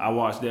 I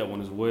watched that one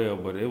as well,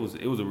 but that was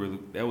a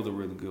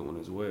really good one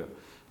as well.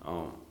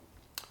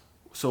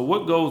 So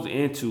what goes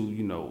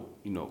into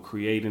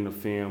creating a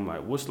film?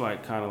 Like what's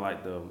like kind of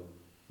like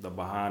the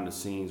behind the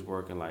scenes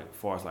work, and like as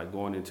far as like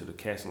going into the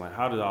casting, like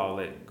how did all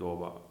that go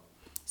about?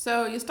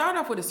 So you start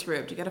off with a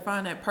script. You got to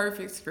find that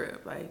perfect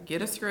script. Like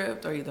get a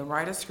script or either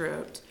write a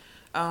script.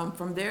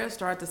 From there,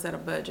 start to set a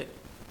budget.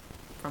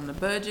 From the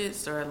budget,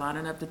 start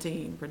lining up the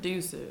team: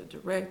 producer,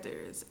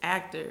 directors,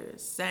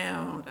 actors,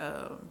 sound,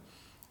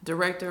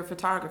 director of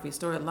photography.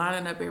 Start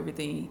lining up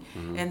everything,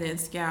 and then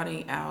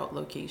scouting out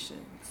locations.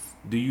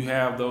 Do you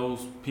have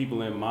those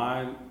people in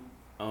mind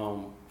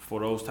for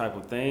those type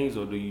of things,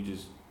 or do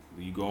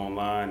you go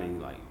online and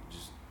like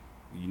just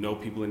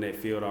people in that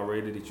field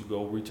already that you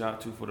go reach out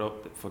to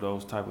for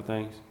those type of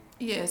things?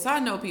 Yes, I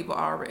know people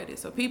already.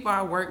 So people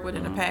I worked with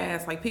in the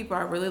past, like people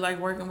I really like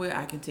working with,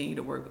 I continue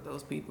to work with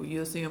those people.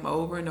 You'll see them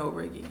over and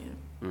over again.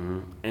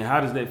 And how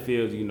does that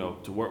feel,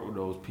 to work with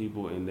those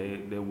people and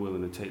they're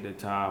willing to take their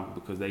time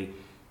because they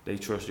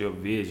trust your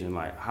vision?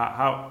 Like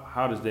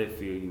how does that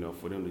feel,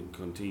 for them to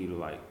continue to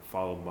like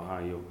follow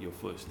behind your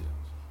footsteps?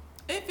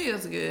 It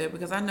feels good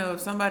because I know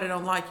if somebody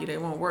don't like you, they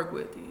won't work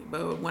with you.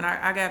 But when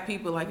I got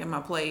people like in my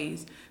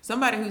plays,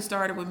 somebody who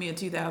started with me in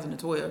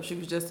 2012, she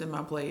was just in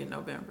my play in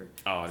November.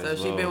 Oh, so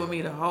she's been with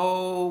me the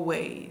whole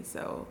way.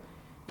 So,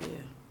 yeah.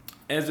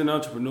 As an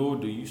entrepreneur,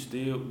 do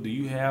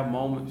you have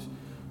moments,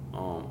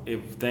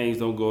 if things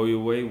don't go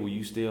your way, will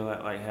you still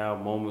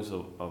have moments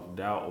of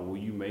doubt, or will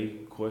you may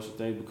question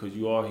things because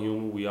you are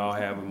human? We all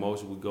have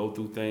emotions. We go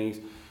through things.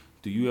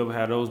 Do you ever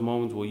have those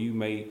moments where you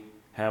may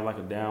have like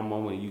a down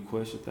moment and you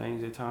question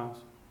things at times?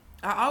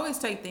 I always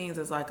take things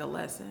as like a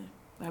lesson.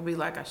 I'd be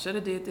like, I should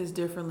have did this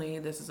differently.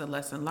 This is a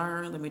lesson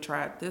learned. Let me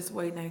try it this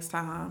way next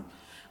time.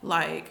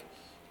 Like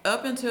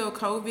up until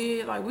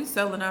COVID, like we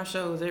selling our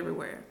shows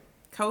everywhere.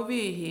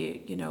 COVID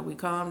hit, we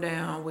calmed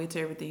down, wait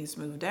till everything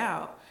smoothed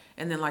out.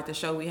 And then like the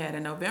show we had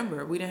in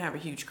November, we didn't have a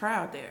huge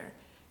crowd there.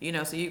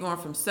 So you're going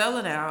from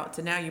selling out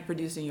to now you're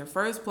producing your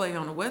first play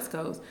on the West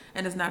Coast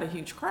and it's not a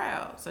huge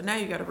crowd. So now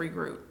you got to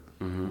regroup.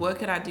 What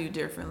could I do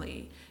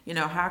differently?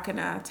 How can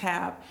I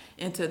tap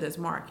into this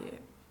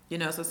market?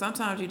 So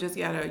sometimes you just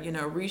gotta,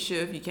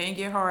 reshift. You can't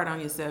get hard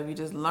on yourself. You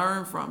just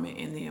learn from it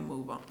and then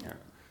move on. Yeah.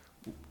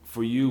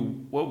 For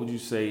you, what would you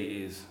say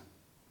is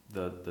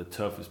the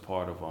toughest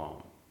part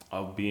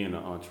of being an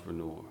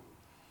entrepreneur?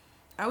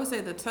 I would say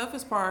the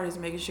toughest part is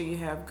making sure you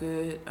have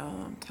good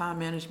time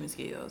management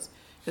skills.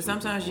 Because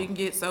sometimes you can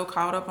get so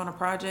caught up on a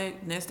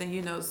project, next thing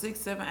you know,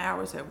 6-7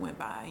 hours have went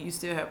by. You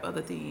still have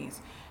other things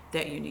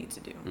that you need to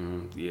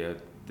do. Yeah,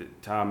 the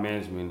time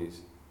management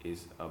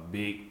is a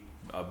big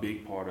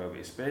part of it,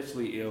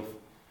 especially if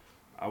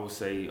I would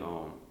say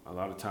a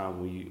lot of times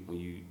when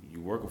you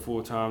work a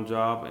full-time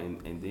job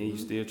and then you're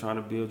still trying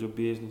to build your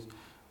business,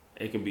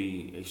 it can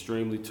be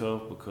extremely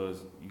tough because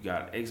you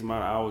got X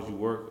amount of hours you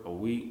work a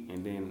week,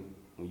 and then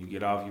when you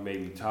get off, you may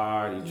be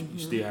tired. And you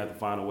still have to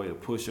find a way to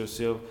push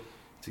yourself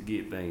to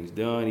get things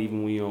done,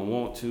 even when you don't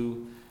want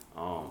to.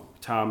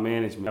 Time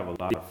management, have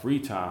a lot of free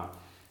time.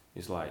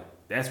 It's like,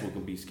 that's what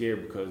can be scary,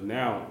 because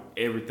now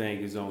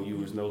everything is on you.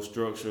 There's no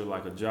structure.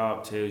 Like a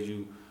job tells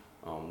you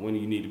when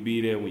you need to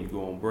be there, when you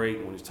go on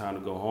break, when it's time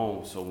to go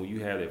home. So when you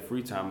have that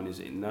free time, and it's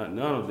none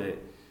of that,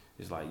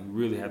 it's like you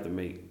really have to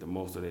make the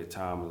most of that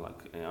time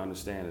and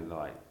understand that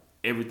like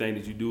everything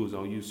that you do is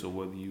on you. So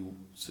whether you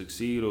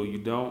succeed or you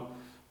don't,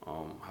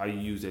 how you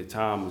use that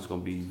time is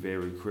going to be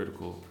very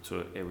critical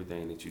to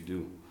everything that you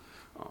do.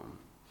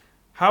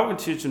 How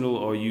intentional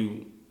are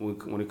you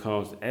when it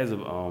comes to, as a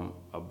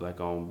black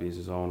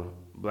business owner?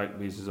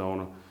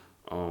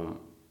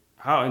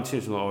 How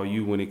intentional are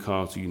you when it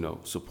comes to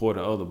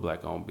supporting other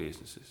black-owned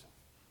businesses?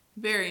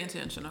 Very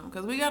intentional,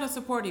 because we got to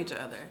support each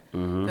other.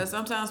 Because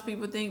sometimes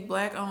people think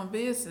black-owned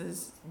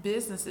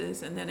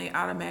businesses, and then they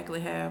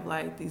automatically have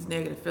like these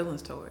negative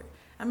feelings toward it.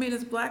 I mean,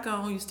 it's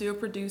black-owned. You're still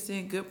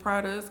producing good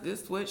products, good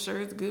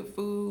sweatshirts, good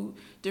food,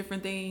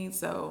 different things.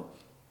 So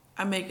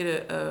I make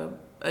it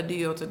a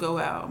deal to go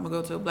out. I'm gonna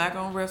go to a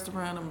black-owned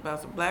restaurant. I'm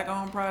about some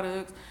black-owned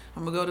products.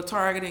 I'm gonna go to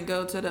Target and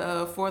go to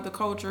the for the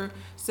culture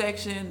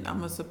section. I'm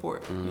gonna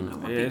support my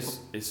people.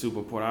 It's super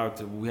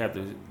important. We have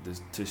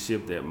to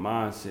shift that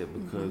mindset,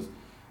 because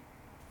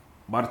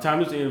by the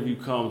time this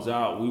interview comes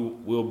out,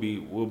 we'll be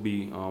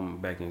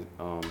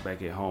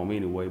back at home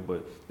anyway.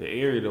 But the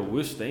area that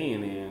we're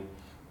staying in,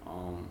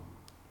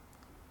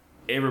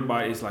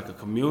 everybody is like a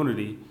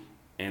community,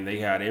 and they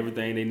have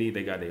everything they need.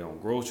 They got their own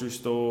grocery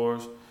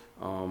stores.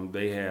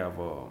 They have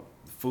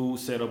food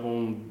set up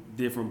on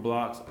different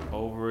blocks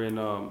over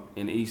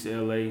in East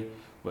LA.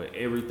 But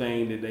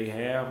everything that they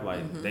have,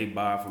 like they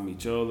buy from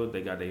each other.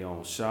 They got their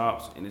own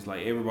shops, and it's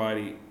like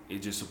everybody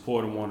is just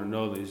supporting one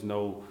another. There's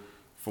no,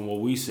 from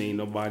what we seen,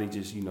 nobody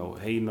just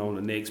hating on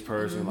the next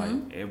person.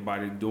 Like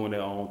everybody doing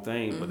their own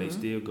thing, but they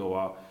still go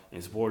out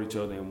and support each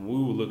other. And we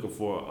were looking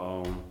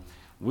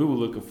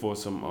for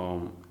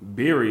some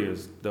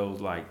birrias,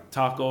 those like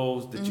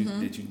tacos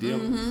that you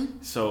dip.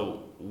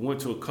 So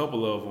went to a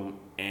couple of them,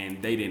 and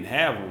they didn't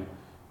have them.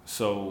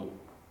 So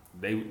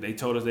they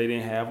told us they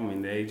didn't have them,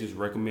 and they just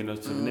recommend us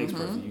to the next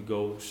person. You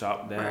go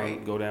shop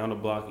down, go down the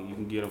block, and you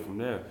can get them from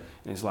there.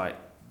 And it's like,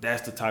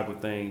 that's the type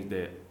of things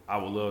that I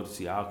would love to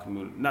see our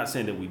community. Not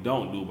saying that we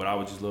don't do, but I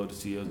would just love to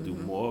see us do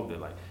more of it.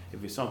 Like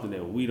if it's something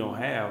that we don't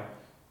have,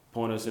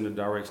 point us in the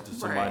direction to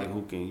somebody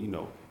who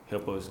can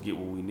help us get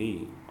what we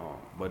need.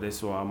 But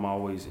that's why I'm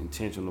always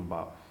intentional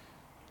about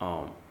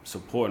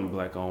supporting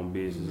black-owned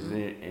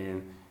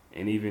businesses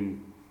and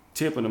even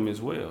tipping them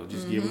as well.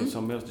 Just giving them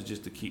something else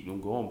to keep them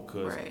going,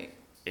 because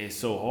it's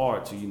so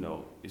hard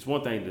to it's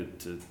one thing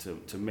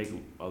to make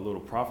a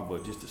little profit,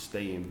 but just to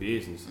stay in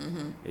business,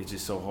 it's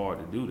just so hard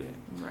to do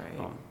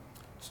that.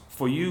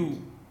 For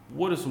you,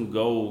 what are some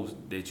goals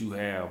that you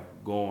have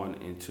going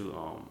into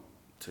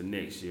to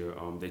next year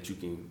that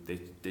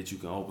you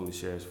can openly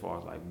share as far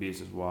as like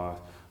business wise,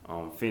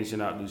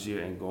 finishing out this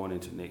year and going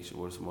into next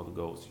year? What are some other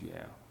goals you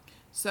have?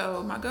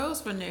 So my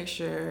goals for next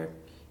year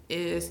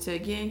is to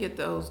again get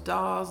those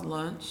dolls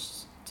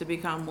launched to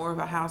become more of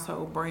a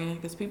household brand,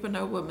 because people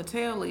know what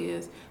Mattel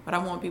is, but I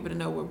want people to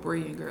know what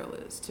Brilliant Girl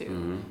is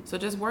too. So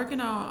just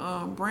working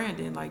on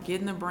branding, like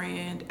getting the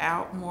brand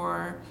out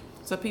more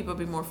so people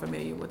be more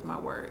familiar with my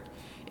work,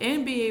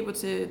 and be able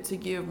to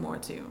give more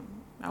too.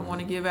 I want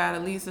to give out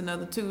at least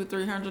another $200 or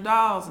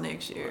 $300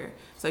 next year.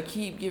 So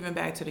keep giving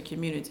back to the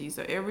community.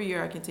 So every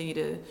year I continue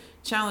to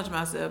challenge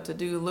myself to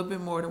do a little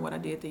bit more than what I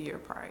did the year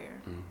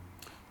prior.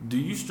 Do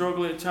you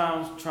struggle at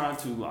times trying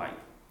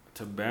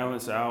to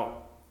balance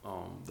out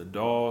the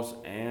dolls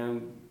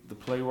and the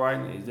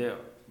playwriting?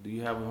 Do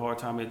you have a hard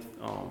time at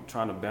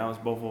trying to balance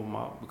both of them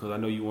out? Because I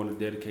know you want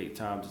to dedicate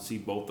time to see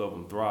both of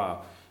them thrive.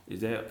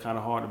 Is that kind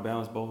of hard to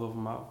balance both of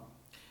them out?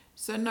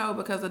 So no,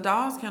 because the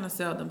dolls kind of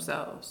sell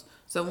themselves.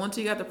 So once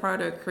you got the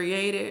product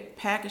created,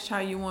 packaged how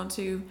you want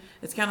to,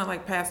 it's kind of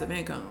like passive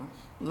income.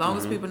 As long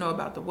as people know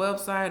about the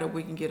website, or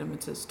we can get them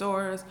into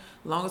stores, as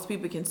long as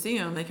people can see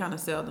them, they kind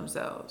of sell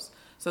themselves.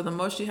 So the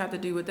most you have to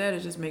do with that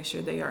is just make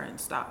sure they are in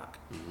stock.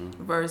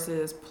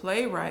 Versus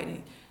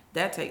playwriting,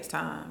 that takes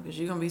time, because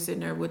you're going to be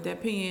sitting there with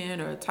that pen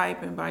or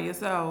typing by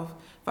yourself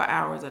for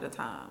hours at a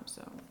time.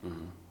 So,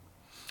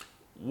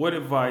 what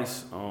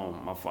advice,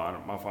 my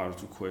final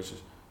two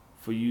questions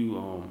for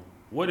you,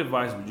 what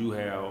advice would you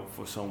have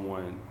for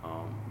someone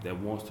that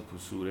wants to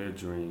pursue their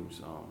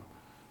dreams?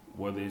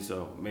 Whether it's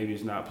maybe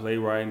it's not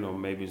playwriting, or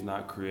maybe it's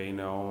not creating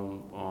their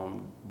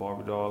own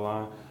Barbie doll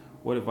line.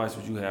 What advice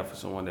would you have for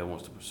someone that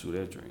wants to pursue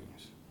their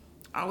dreams?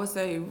 I would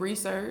say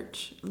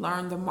research,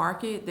 learn the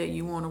market that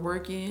you want to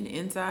work in,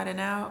 inside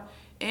and out,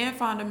 and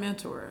find a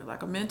mentor.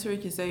 Like a mentor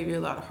can save you a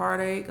lot of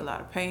heartache, a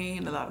lot of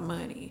pain, a lot of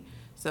money.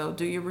 So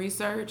do your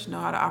research, know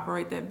how to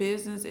operate that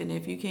business, and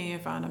if you can,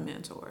 find a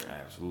mentor.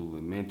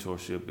 Absolutely.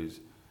 Mentorship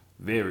is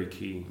very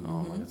key.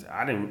 Like I said,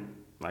 I didn't,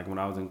 like when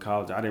I was in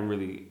college, I didn't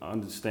really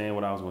understand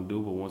what I was going to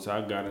do, but once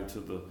I got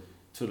into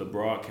the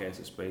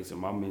broadcasting space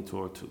and my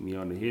mentor took me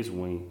under his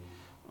wing,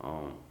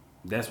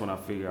 that's when I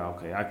figured,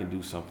 okay, I can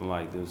do something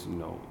like this,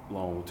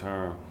 long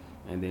term.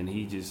 And then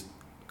he just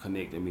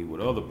connected me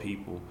with other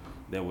people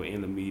that were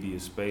in the media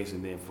space,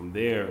 and then from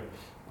there,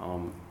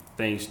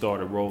 things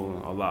started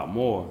rolling a lot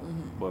more.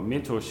 But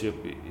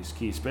mentorship is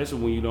key,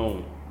 especially when you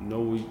don't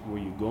know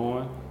where you're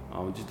going.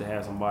 Just to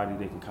have somebody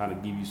that can kind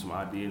of give you some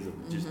ideas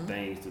of just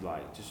things to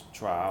just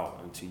try out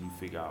until you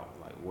figure out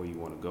where you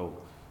want to go.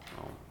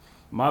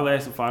 My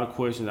last and final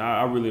question,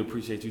 I really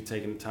appreciate you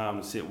taking the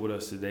time to sit with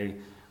us today.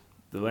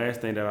 The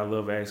last thing that I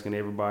love asking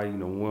everybody,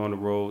 when we're on the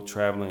road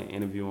traveling,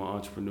 interviewing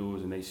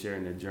entrepreneurs and they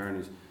sharing their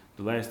journeys,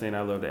 the last thing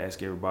I love to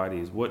ask everybody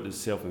is, what does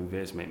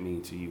self-investment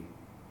mean to you?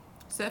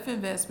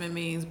 Self-investment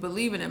means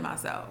believing in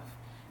myself.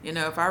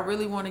 If I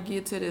really want to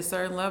get to this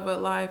certain level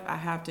of life, I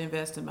have to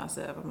invest in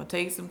myself. I'm going to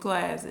take some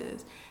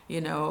classes.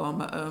 I'm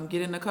going to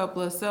get in a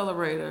couple of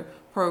accelerator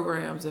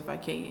programs if I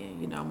can.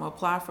 I'm going to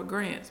apply for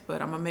grants,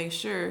 but I'm going to make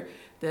sure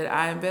that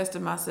I invest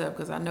in myself,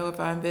 because I know if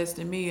I invest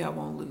in me, I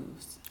won't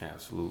lose.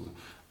 Absolutely.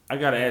 I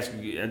got to ask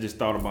you, I just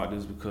thought about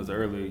this because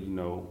earlier,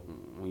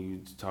 when you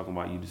were talking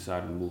about you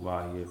decided to move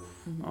out here,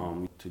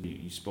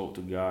 you spoke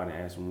to God and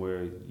asked him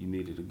where you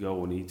needed to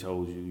go, and he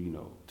told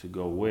you, to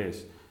go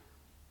west.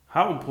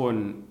 How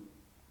important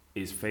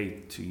is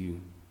faith to you?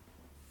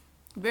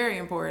 Very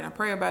important. I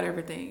pray about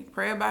everything.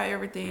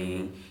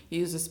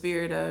 Use the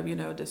spirit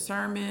of,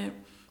 discernment,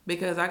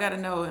 because I got to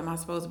know, am I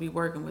supposed to be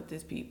working with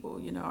these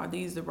people? Are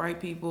these the right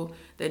people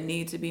that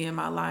need to be in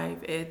my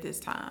life at this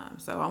time?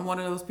 So I'm one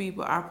of those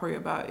people, I pray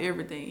about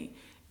everything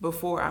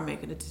before I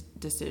make a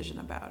decision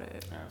about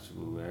it.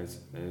 Absolutely.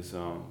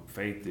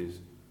 Faith is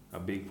a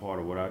big part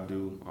of what I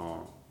do.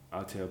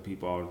 I tell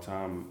people all the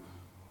time,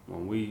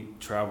 when we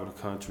travel the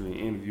country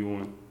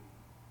interviewing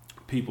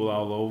people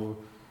all over,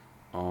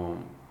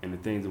 and the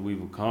things that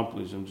we've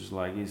accomplished, I'm just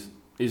like,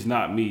 it's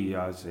not me.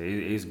 I say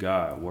it's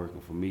God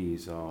working for me.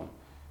 It's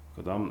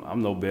because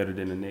I'm no better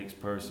than the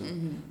next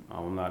person.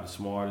 I'm not the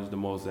smartest, the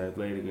most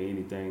athletic, or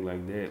anything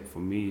like that. For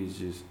me, it's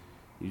just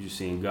you just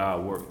seeing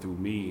God work through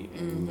me,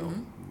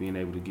 and being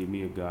able to give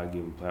me a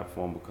God-given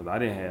platform, because I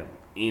didn't have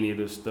any of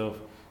the stuff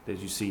that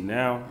you see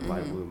now,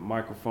 like with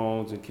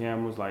microphones and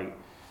cameras. Like,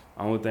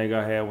 the only thing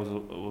I had was a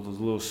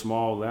little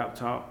small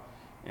laptop,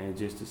 and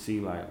just to see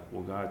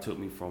God took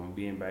me from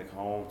being back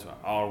home to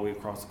all the way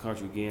across the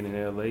country again in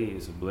LA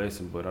is a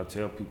blessing. But I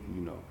tell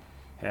people,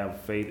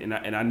 have faith, and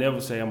I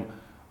never say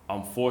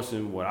I'm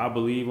forcing what I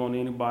believe on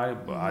anybody,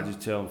 but I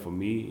just tell them, for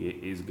me,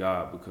 it's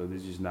God, because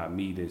it's just not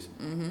me that's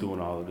doing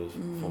all of this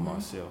for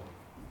myself.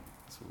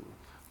 So,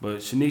 but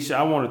Shaneisha,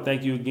 I want to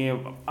thank you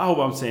again. I hope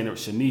I'm saying it,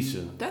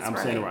 Shaneisha. I'm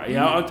saying it right.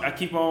 Yeah, I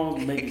keep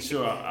on making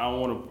sure I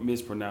don't want to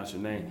mispronounce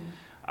your name.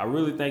 I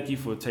really thank you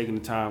for taking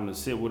the time to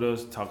sit with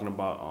us, talking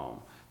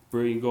about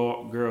Brilliant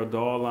Girl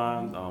Doll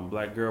Line,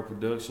 Black Girlz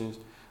Productions.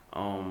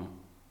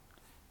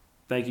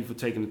 Thank you for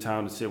taking the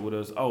time to sit with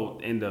us. Oh,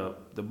 and the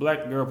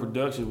Black Girlz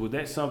Productions, was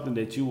that something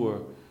that you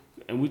were,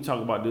 and we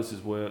talk about this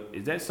as well,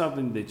 is that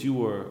something that you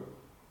were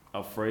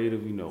afraid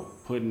of,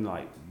 putting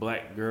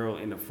black girl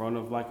in the front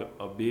of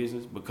a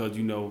business, because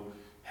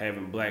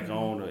having black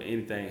owned or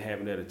anything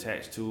having that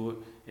attached to it,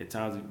 at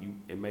times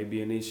it may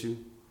be an issue?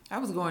 I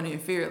was going in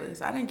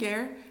fearless. I didn't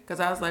care, because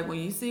I was like, when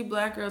you see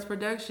Black Girlz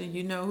Production,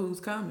 you know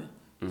who's coming.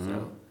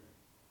 So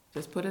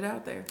just put it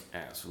out there.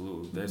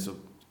 Absolutely. That's a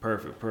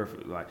perfect.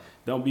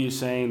 Don't be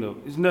ashamed of,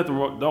 it's nothing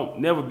wrong. Don't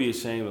never be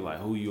ashamed of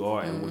who you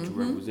are and what you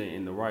represent,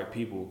 and the right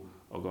people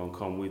are gonna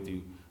come with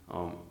you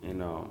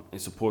and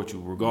support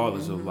you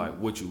regardless of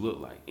what you look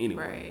like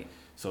anyway. Right.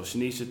 So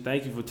Shaneisha,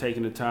 thank you for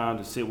taking the time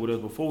to sit with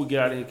us. Before we get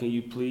out of here, can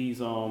you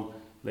please let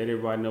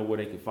everybody know where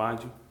they can find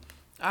you?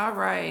 All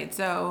right.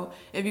 So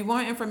if you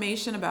want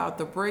information about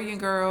the Brilliant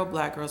Girl,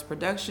 Black Girlz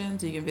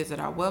Productions, you can visit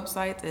our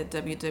website at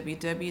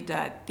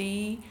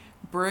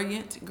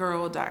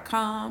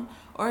www.thebrilliantgirl.com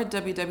or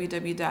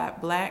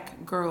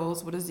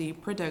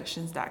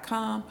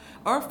www.blackgirlsproductions.com,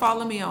 or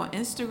follow me on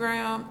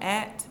Instagram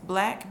at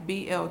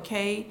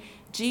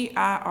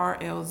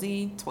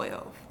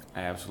BlackBLKGIRLZ12.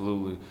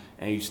 Absolutely.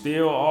 And you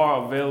still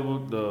are available.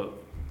 The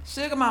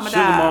Sugar Mama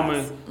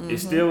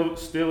is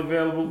still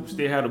available.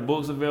 Still have the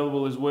books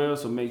available as well.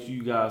 So make sure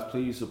you guys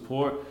please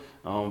support.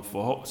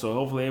 So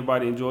hopefully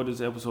everybody enjoyed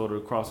this episode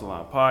of the Cross the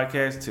Line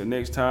podcast. Till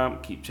next time,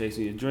 keep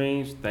chasing your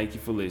dreams. Thank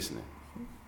you for listening.